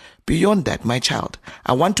last. Beyond that, my child,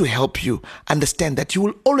 I want to help you understand that you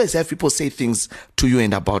will always have people say things to you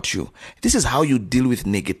and about you. This is how you deal with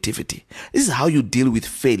negativity. This is how you deal with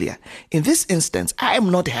failure. In this instance, I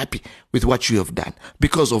am not happy with what you have done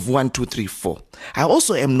because of 1, 2, 3, 4. I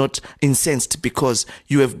also am not incensed because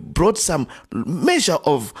you have brought some measure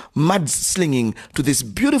of mudslinging to this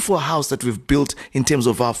beautiful house that we've built in terms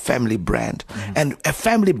of our family brand. And a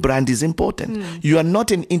family brand is important. You are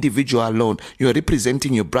not an individual alone. You are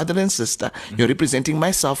representing your brother and sister. You're representing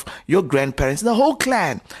myself, your grandparents, the whole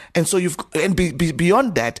clan. And so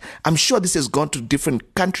beyond that, I'm sure this has gone to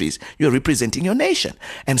different countries. You're representing your nation.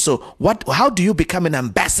 And so how do you become an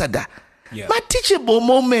ambassador? Yeah. Teachable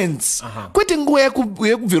moments kwete nguwa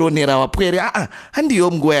yekubvironera wapwere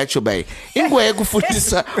handiyo nguwa yacho bai inguwa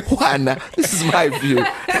yekufundisa wana. This is my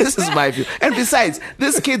view. And besides,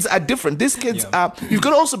 these kids are different. These kids are, you've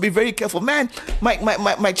got to also be very careful. Man,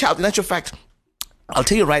 my child, in actual fact, I'll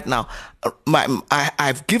tell you right now,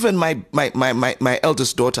 I've given my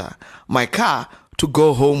eldest daughter my car to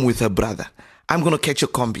go home with her brother. I'm going to catch a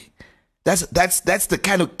combi. That's the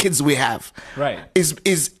kind of kids we have. Right.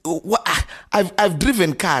 I've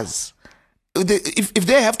driven cars. If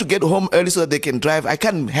they have to get home early so that they can drive, I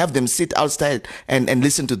can't have them sit outside and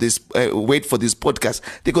listen to this, wait for this podcast.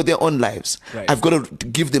 They got their own lives. Right. I've got to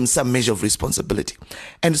give them some measure of responsibility.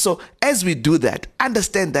 And so as we do that,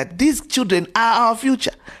 understand that these children are our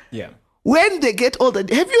future. Yeah. When they get older,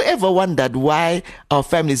 have you ever wondered why our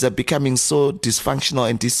families are becoming so dysfunctional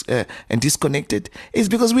and disconnected? It's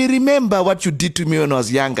because we remember what you did to me when I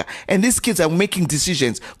was younger. And these kids are making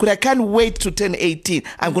decisions. I can't wait to turn 18.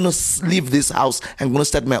 I'm going to leave this house. I'm going to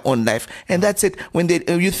start my own life. And that's it. When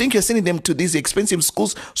you think you're sending them to these expensive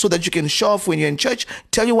schools so that you can show off when you're in church,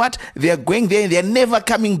 tell you what, they are going there and they're never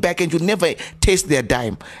coming back and you'll never taste their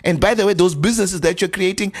dime. And by the way, those businesses that you're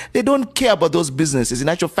creating, they don't care about those businesses. In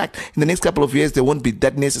actual fact, in the next couple of years, they won't be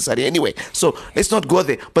that necessary anyway. So let's not go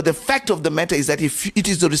there. But the fact of the matter is that if it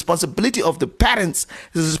is the responsibility of the parents,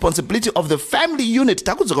 the responsibility of the family unit,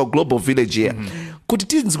 takuzoka global village here, kuti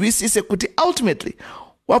tinzwisise kuti ultimately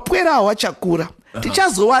wapwera awachakura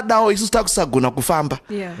tichazowadawo isusu takusagona kufamba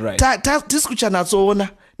Right. tisikuchanatsoona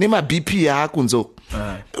nema BP yaakunzo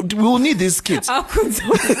We will need these kids. Who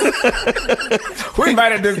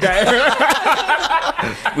invited this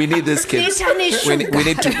guy? We need these kids.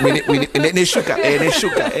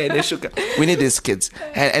 We need these kids.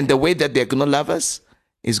 And the way that they're going to love us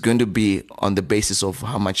is going to be on the basis of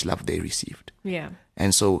how much love they received. Yeah.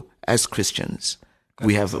 And so as Christians,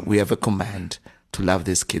 we have a command to love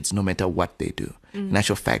these kids no matter what they do. In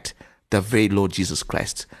actual fact, the very Lord Jesus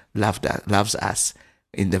Christ loves us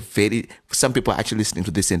some people are actually listening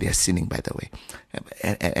to this and they are sinning, by the way.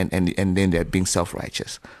 And then they're being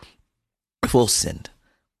self-righteous. We've all sinned.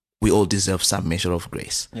 We all deserve some measure of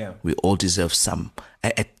grace. Yeah. We all deserve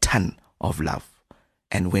a ton of love.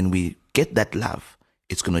 And when we get that love,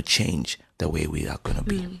 it's going to change the way we are going to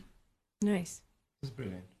be. Nice. That's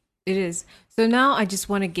brilliant. It is. So now I just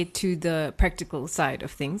want to get to the practical side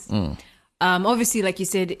of things. Obviously, like you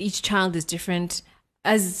said, each child is different.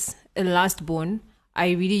 As a last born,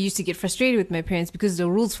 I really used to get frustrated with my parents because the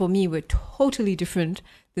rules for me were totally different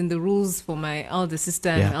than the rules for my elder sister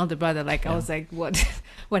and my elder brother. Like, I was like, what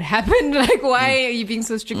happened? Like, why are you being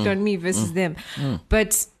so strict on me versus them?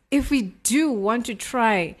 But if we do want to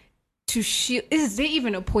try to shield, is there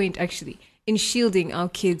even a point actually in shielding our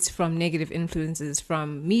kids from negative influences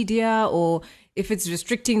from media, or if it's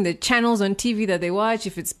restricting the channels on TV that they watch,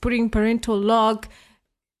 if it's putting parental lock?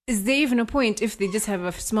 Is there even a point if they just have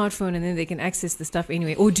a smartphone and then they can access the stuff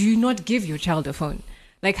anyway? Or do you not give your child a phone?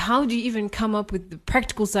 Like, how do you even come up with the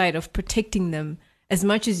practical side of protecting them as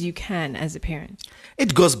much as you can as a parent?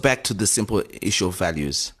 It goes back to the simple issue of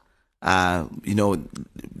values. Your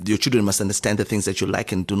children must understand the things that you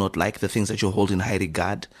like and do not like, the things that you hold in high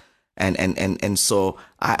regard. And so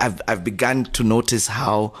I've begun to notice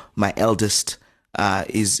how my eldest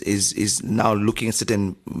is now looking at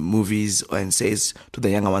certain movies and says to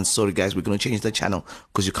the younger ones, sorry guys, we're going to change the channel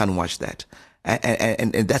because you can't watch that.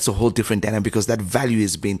 And that's a whole different dynamic because that value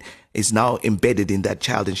is now embedded in that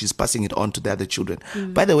child and she's passing it on to the other children.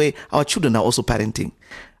 By the way, our children are also parenting.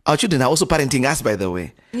 Our children are also parenting us, by the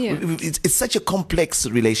way. Yeah. It's such a complex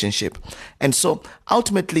relationship. And so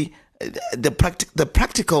ultimately, the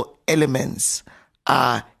practical elements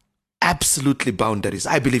are absolutely boundaries.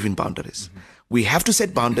 I believe in boundaries. We have to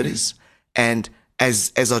set boundaries, and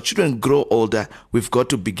as our children grow older, we've got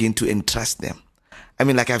to begin to entrust them. I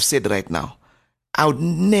mean, like I've said right now, I would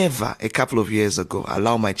never, a couple of years ago,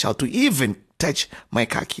 allow my child to even touch my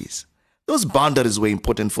car keys. Those boundaries were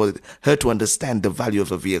important for her to understand the value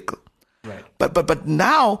of a vehicle. Right. But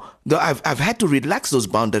now, I've had to relax those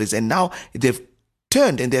boundaries, and now they've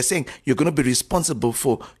turned and they're saying, you're going to be responsible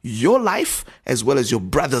for your life as well as your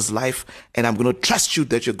brother's life, and I'm going to trust you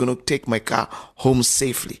that you're going to take my car home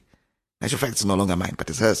safely. In actual fact, it's no longer mine, but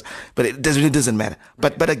it's hers. But it really doesn't matter.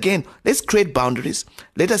 But again, let's create boundaries.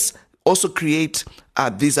 Let us also create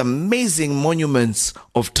these amazing monuments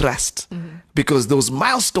of trust, because those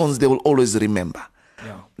milestones they will always remember.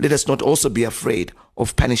 Yeah. Let us not also be afraid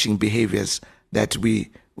of punishing behaviors that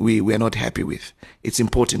we are not happy with. It's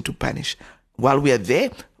important to punish. While we are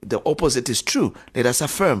there, the opposite is true. Let us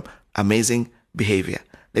affirm amazing behavior.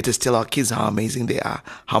 Let us tell our kids how amazing they are,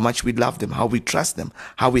 how much we love them, how we trust them,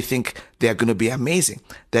 how we think they are going to be amazing,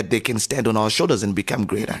 that they can stand on our shoulders and become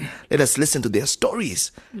greater. Let us listen to their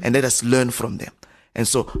stories and let us learn from them. And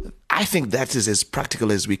so I think that is as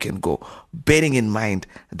practical as we can go, bearing in mind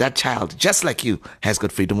that child, just like you, has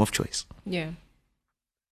got freedom of choice. Yeah.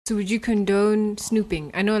 So would you condone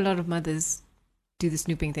snooping? I know a lot of mothers do the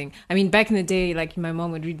snooping thing. I mean, back in the day, like my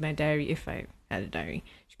mom would read my diary if I had a diary.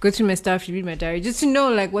 She'd go through my stuff, she'd read my diary just to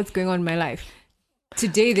know like what's going on in my life.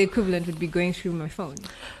 Today, the equivalent would be going through my phone.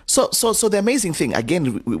 So the amazing thing,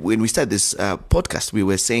 again, when we started this podcast, we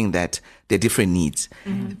were saying that there are different needs.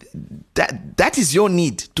 That is your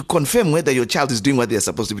need to confirm whether your child is doing what they're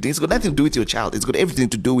supposed to be doing. It's got nothing to do with your child. It's got everything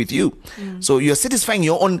to do with you. So you're satisfying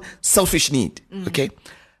your own selfish need. Okay.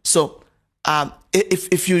 So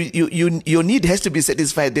if your need has to be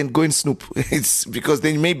satisfied, then go and snoop. It's because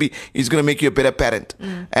then maybe it's going to make you a better parent,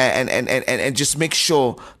 and just make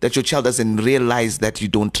sure that your child doesn't realize that you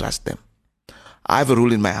don't trust them. I have a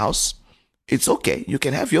rule in my house. It's okay. You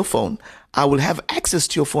can have your phone. I will have access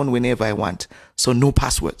to your phone whenever I want. So no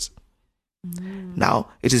passwords. Now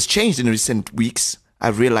it has changed in recent weeks.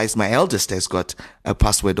 I've realized my eldest has got a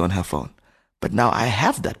password on her phone, but now I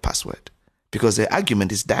have that password because the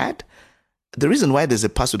argument is, Dad, the reason why there's a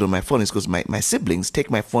password on my phone is because my siblings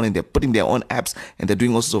take my phone and they're putting their own apps and they're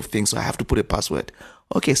doing all sorts of things. So I have to put a password.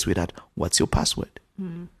 Okay, sweetheart, what's your password?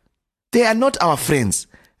 They are not our friends.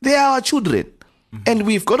 They are our children. And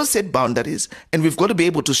we've got to set boundaries and we've got to be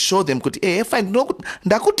able to show them, hey, fine, no,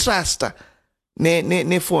 trust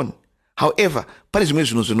ne phone. However, pane zvimwe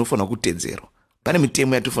zvinhu zvinofana kutedzerwa.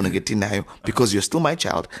 because you're still my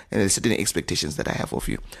child and there's certain expectations that I have of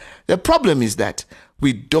you. The problem is that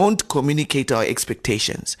we don't communicate our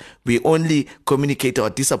expectations. We only communicate our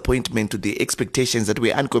disappointment to the expectations that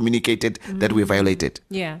we uncommunicated, that we violated.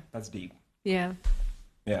 Yeah. That's deep. Yeah.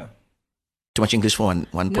 Yeah. Too much English for one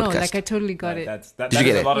No, podcast. like I totally got it. Did you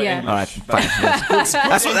get it? A lot of Yeah. English. All right, fine.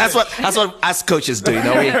 That's what us coaches do. You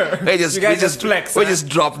know, we just You guys we just flex, We huh? just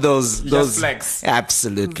drop those. just flex.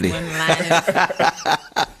 Absolutely, One line.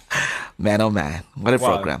 man. Oh man, what a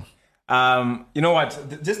Wow. program. You know what?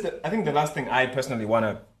 I think the last thing I personally want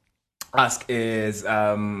to ask is,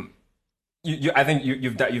 I think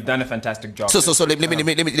you've done a fantastic job. So let me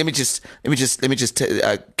just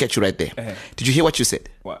catch you right there. Uh-huh. Did you hear what you said?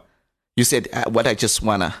 What? You said what I just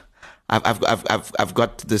wanna. I've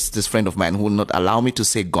got this friend of mine who will not allow me to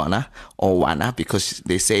say gonna or wanna because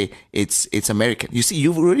they say it's American. You see,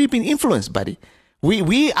 you've already been influenced, buddy.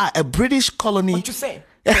 We are a British colony. What you say?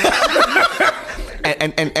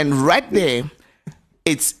 and right there,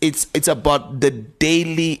 it's about the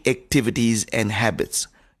daily activities and habits.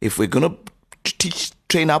 If we're gonna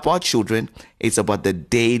train up our children, it's about the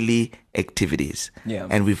daily activities. Yeah.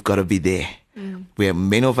 And we've got to be there. Where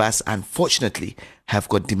many of us, unfortunately, have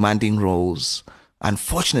got demanding roles.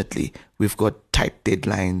 Unfortunately, we've got tight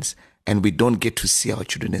deadlines, and we don't get to see our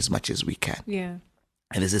children as much as we can. Yeah.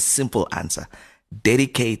 And there's a simple answer: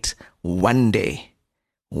 dedicate one day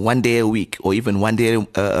a week, or even one day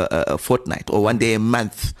a fortnight, or one day a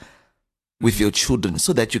month with your children,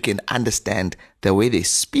 so that you can understand the way they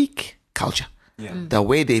speak, culture, the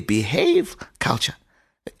way they behave, culture.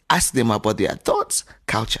 Ask them about their thoughts,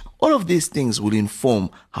 culture. All of these things will inform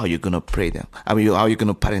how you're going to pray them. How you're going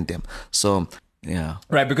to parent them. So, yeah.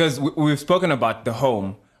 Right, because we've spoken about the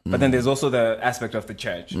home, but then there's also the aspect of the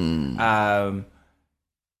church.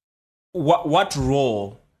 What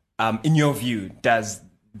role, in your view, does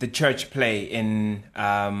the church play in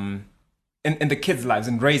the kids' lives,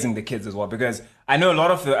 in raising the kids as well? Because I know a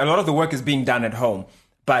lot of the work is being done at home,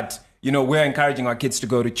 but we're encouraging our kids to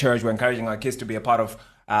go to church. We're encouraging our kids to be a part of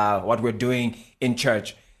what we're doing in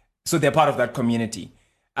church, so they're part of that community.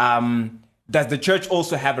 Does the church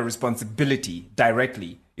also have a responsibility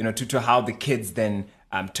directly, to how the kids then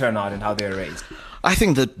turn out and how they're raised? I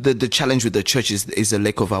think that the challenge with the church is a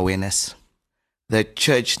lack of awareness. The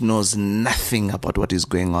church knows nothing about what is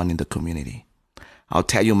going on in the community. I'll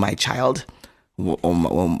tell you, my child, or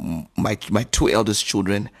my two eldest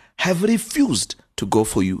children have refused to go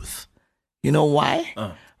for youth. You know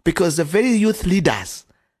why? Because the very youth leaders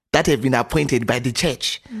that have been appointed by the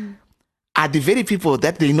church are the very people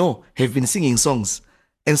that they know have been singing songs.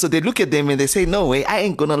 And so they look at them and they say, no way, I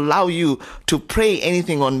ain't going to allow you to pray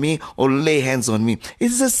anything on me or lay hands on me.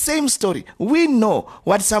 It's the same story. We know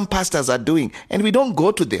what some pastors are doing and we don't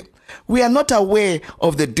go to them. We are not aware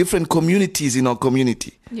of the different communities in our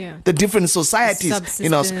community. Yeah. The different societies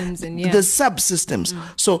in our subsystems the subsystems.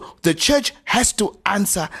 So the church has to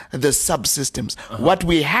answer the subsystems. What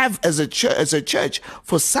we have as a church,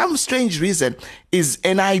 for some strange reason, is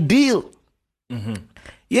an ideal.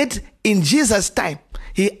 Yet in Jesus' time,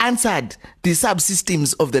 he answered the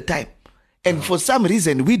subsystems of the time. And for some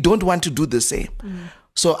reason, we don't want to do the same.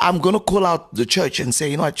 So I'm going to call out the church and say,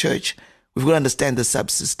 you know what, church, we've got to understand the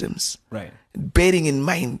subsystems. Right. Bearing in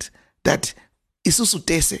mind that Isusu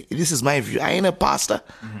Tese, this is my view, I ain't a pastor,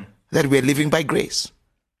 that we're living by grace.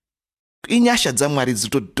 Inyasha dzamwari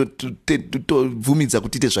vumidza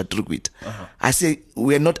kuti ite zvatiri kuita. I say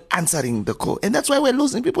we're not answering the call, and that's why we're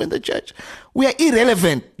losing people in the church. We are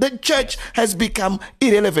irrelevant. The church has become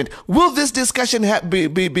irrelevant. Will this discussion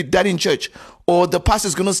be done in church? Or the pastor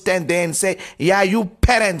is going to stand there and say, yeah, you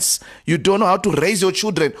parents, you don't know how to raise your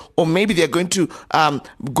children. Or maybe they're going to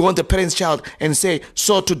go on the parent's child and say,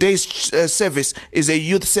 so today's service is a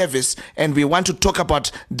youth service and we want to talk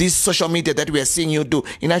about this social media that we are seeing you do.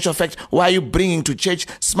 In actual fact, why are you bringing to church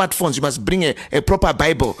smartphones? You must bring a proper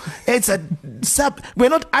Bible. It's a sub. We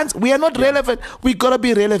are not relevant. We got to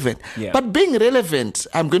be relevant. Yeah. But being relevant,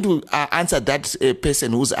 I'm going to answer that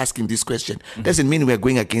person who's asking this question. Doesn't mean we're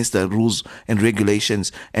going against the rules and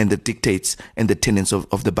regulations and the dictates and the tenets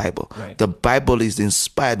of the Bible. Right. The Bible is the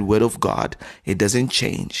inspired word of God. It doesn't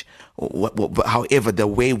change. However, the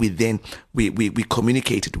way we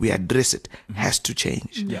communicate it, we address it, has to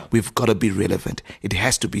change. Yeah. We've got to be relevant. It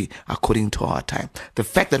has to be according to our time. The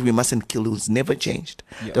fact that we mustn't kill has never changed.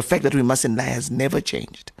 Yeah. The fact that we mustn't lie has never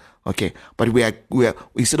changed. Okay, but we are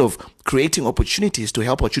instead of creating opportunities to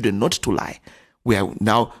help our children not to lie, we are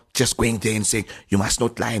now just going there and saying, you must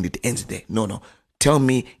not lie, and it ends there. No. Tell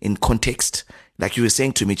me in context. Like you were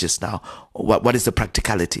saying to me just now, what is the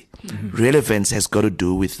practicality? Relevance has got to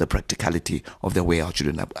do with the practicality of the way our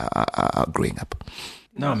children are growing up.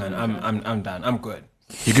 No, man, I'm done. I'm good.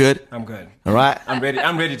 You good? I'm good. All right. I'm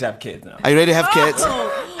ready to have kids now. Are you ready to have kids?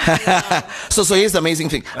 So here's the amazing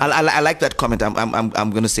thing. I like that comment.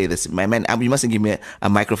 I'm going to say this, my man. You mustn't give me a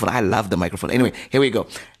microphone. I love the microphone. Anyway, here we go.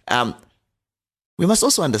 We must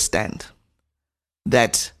also understand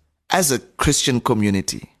that as a Christian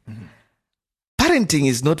community, parenting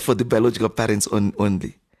is not for the biological parents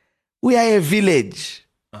only. We are a village.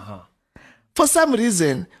 For some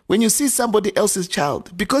reason, when you see somebody else's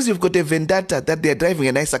child, because you've got a vendetta that they're driving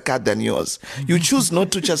a nicer car than yours, you choose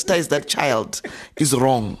not to chastise that child is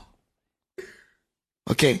wrong.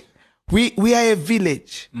 Okay? We are a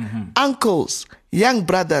village. Uncles, young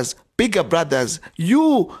brothers, bigger brothers,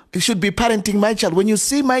 you should be parenting my child. When you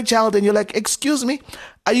see my child and you're like, excuse me,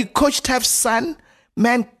 are you Coach Taff's son?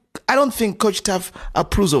 Man, I don't think Coach Taff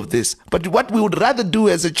approves of this. But what we would rather do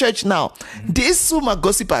as a church now, these suma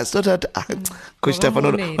gossipers, Coach Taff,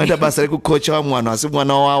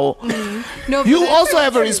 you also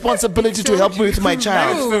have a responsibility to help me with my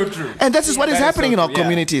child. That's so true. And that is what is happening in our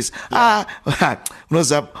communities. When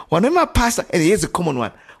my pastor, and here's a common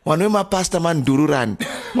one. When my pastor man dururan,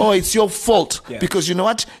 it's your fault because you know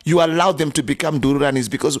what? You allowed them to become dururanis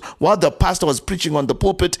because while the pastor was preaching on the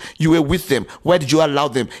pulpit, you were with them. Why did you allow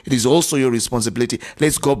them? It is also your responsibility.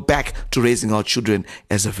 Let's go back to raising our children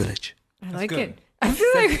as a village. I like it. I feel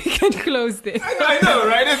like we can close this. I know,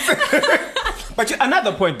 right? But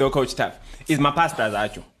another point, though, Coach Taff, is my pastors,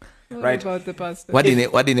 Achu. Right? About the pastor? What did you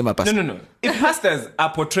name my pastor? No. If pastors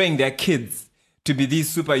are portraying their kids to be these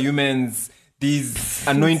superhumans, these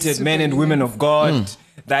anointed men and women of God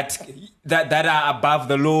that are above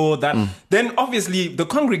the law, then obviously the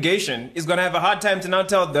congregation is going to have a hard time to now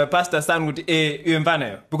tell the pastor's son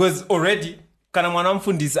because already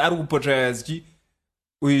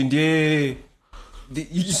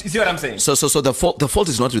you see what I'm saying? So the fault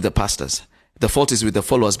is not with the pastors. The fault is with the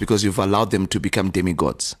followers because you've allowed them to become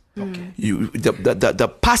demigods. Okay.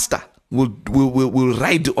 The pastor will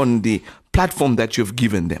ride on the platform that you've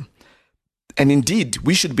given them. And indeed,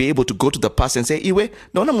 we should be able to go to the pastor and say, Iwe,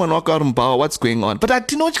 what's going on? But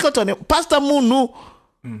Pastor Munu,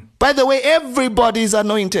 by the way, everybody is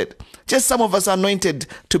anointed. Just some of us are anointed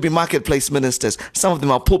to be marketplace ministers. Some of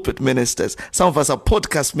them are pulpit ministers. Some of us are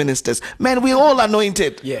podcast ministers. Man, we're all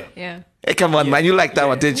anointed. Yeah. Hey, come on, man. You like that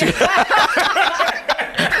one, didn't you?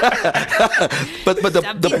 but the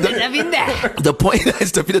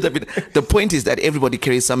point is that everybody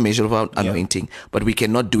carries some measure of anointing, but we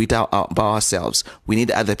cannot do it by ourselves. We need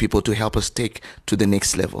other people to help us take to the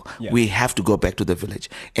next level. We have to go back to the village.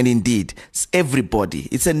 And indeed, everybody,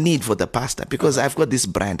 it's a need for the pastor because I've got this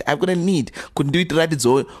brand. I've got a need. Couldn't do it right.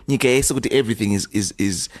 So everything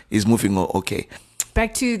is moving okay.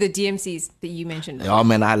 Back to the DMCs that you mentioned. Oh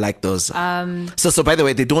man, I like those. So by the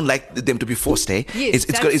way, they don't like them to be forced, eh? Yes,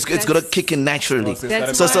 it's got to kick in naturally. So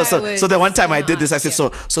the one time I did this, I said,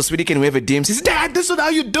 so sweetie, can we have a DMC? She said, Dad, this is how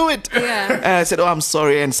you do it. Yeah. And I said, oh, I'm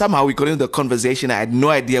sorry. And somehow we got into the conversation. I had no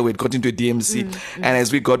idea we'd got into a DMC. And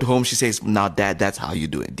as we got home, she says, now Dad, that's how you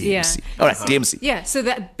do it, DMC. Yeah. All right, DMC. Yeah, so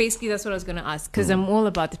that's what I was going to ask because I'm all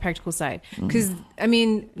about the practical side. Because, I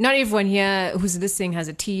mean, not everyone here who's listening has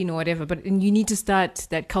a teen or whatever, but you need to start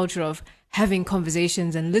that culture of having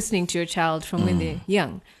conversations and listening to your child from when they're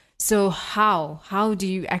young. So how do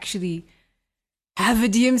you actually have a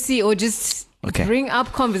DMC or just bring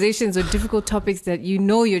up conversations or difficult topics that you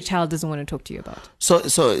know your child doesn't want to talk to you about? So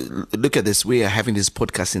look at this. We are having this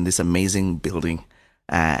podcast in this amazing building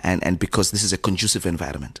and because this is a conducive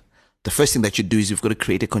environment. The first thing that you do is you've got to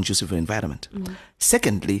create a conducive environment.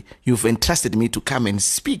 Secondly, you've entrusted me to come and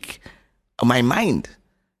speak my mind.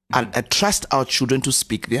 I trust our children to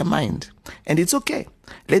speak their mind. And it's okay.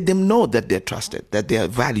 Let them know that they're trusted, that they are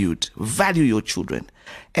valued. Value your children.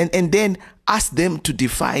 And then ask them to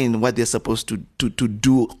define what they're supposed to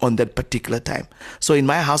do on that particular time. So in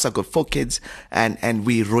my house, I've got 4 kids and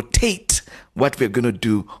we rotate what we're going to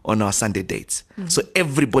do on our Sunday dates. So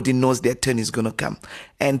everybody knows their turn is going to come.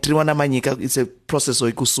 And Triwana Manyika, it's a process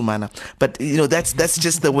of ikusumana. But, that's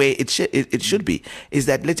just the way it should be, is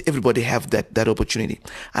that let everybody have that opportunity.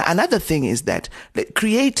 Another thing is that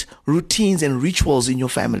create routines and rituals in your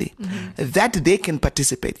family that they can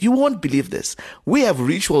participate. You won't believe this. We have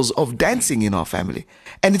rituals of dancing in our family,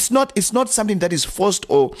 and it's not something that is forced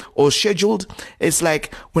or scheduled. It's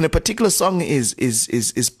like when a particular song is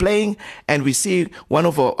playing, and we see one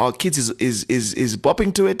of our kids is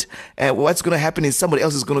bopping to it. What's going to happen is somebody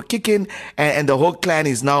else is going to kick in, and the whole clan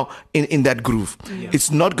is now in that groove. It's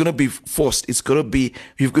not going to be forced. It's going to be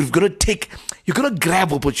you've got to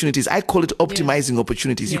grab opportunities. I call it optimizing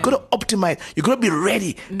opportunities. You've got to optimize. You've got to be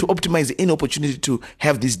ready to optimize any opportunity to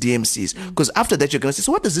have these DMCs. Because after that, you're going to say,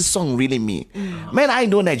 so what does this song really mean? Man, I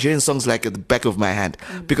know Nigerian songs like at the back of my hand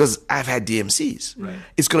because I've had DMCs. Right.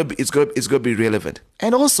 It's gonna be relevant.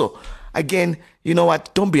 And also, again, you know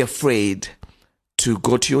what? Don't be afraid to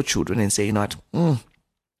go to your children and say, you know what?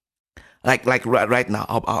 Like right now,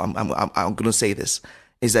 I'm gonna say this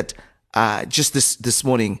is that just this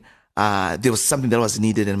morning. There was something that was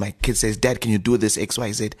needed, and my kid says, "Dad, can you do this X,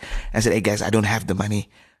 Y, Z?" I said, "Hey guys, I don't have the money."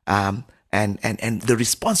 And the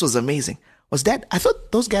response was amazing. Was that I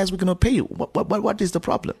thought those guys were gonna pay you. What is the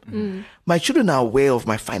problem? My children are aware of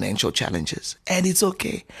my financial challenges, and it's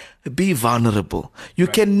okay. Be vulnerable. You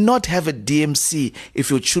cannot have a DMC if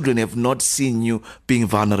your children have not seen you being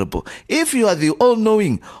vulnerable. If you are the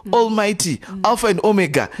all-knowing, almighty, Alpha and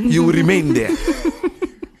Omega, you will remain there.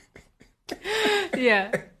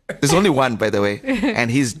 Yeah. There's only one, by the way,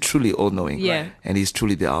 and he's truly all-knowing. Yeah. And he's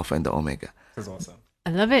truly the Alpha and the Omega. That's awesome. I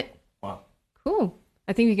love it. Wow. Cool.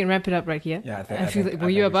 I think we can wrap it up right here. Yeah, I feel like, were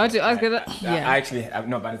you about to ask that? Yeah. I actually have,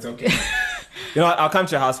 no, but it's okay. You know what? I'll come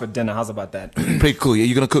to your house for dinner. How's about that? Pretty cool.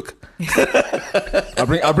 You're gonna cook?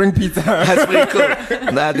 I'll bring pizza. That's pretty cool.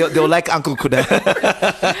 Nah, they'll like Uncle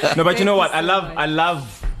Kuda. No, but you know what? I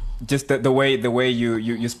love just the way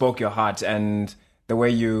you spoke your heart, and the way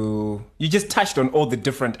you just touched on all the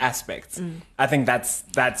different aspects. I think that's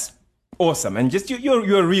awesome, and just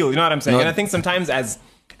you're real. You know what I'm saying? No. And I think sometimes as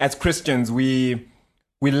Christians we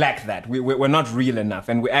lack that. We're not real enough,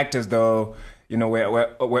 and we act as though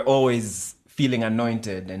we're always feeling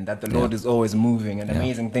anointed, and that the Lord is always moving, and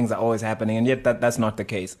amazing things are always happening, and yet that's not the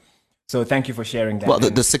case. So thank you for sharing that. Well,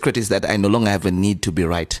 the secret is that I no longer have a need to be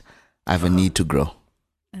right. I have a need to grow.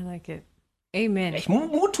 I like it. Amen.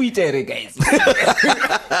 More Twitter, guys.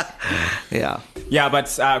 Yeah,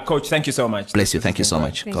 but Coach, thank you so much. Bless you. Thank you so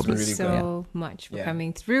much. Thank God you bless. really so much for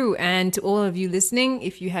coming through. And to all of you listening,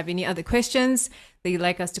 if you have any other questions that you'd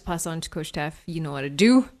like us to pass on to Coach Taff, you know what to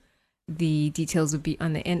do. The details will be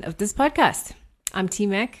on the end of this podcast. I'm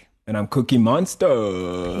T-Mac. And I'm Cookie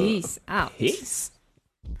Monster. Peace out. Peace.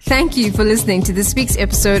 Thank you for listening to this week's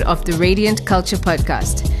episode of the Radiant Culture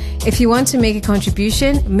Podcast. If you want to make a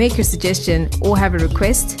contribution, make a suggestion, or have a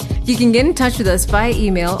request, you can get in touch with us via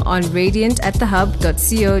email on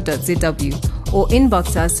radiant@thehub.co.zw or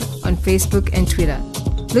inbox us on Facebook and Twitter.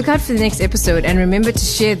 Look out for the next episode, and remember to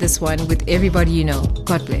share this one with everybody you know.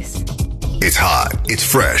 God bless. It's hot, it's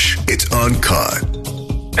fresh, it's uncut.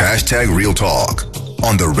 #Real Talk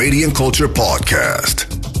on the Radiant Culture Podcast.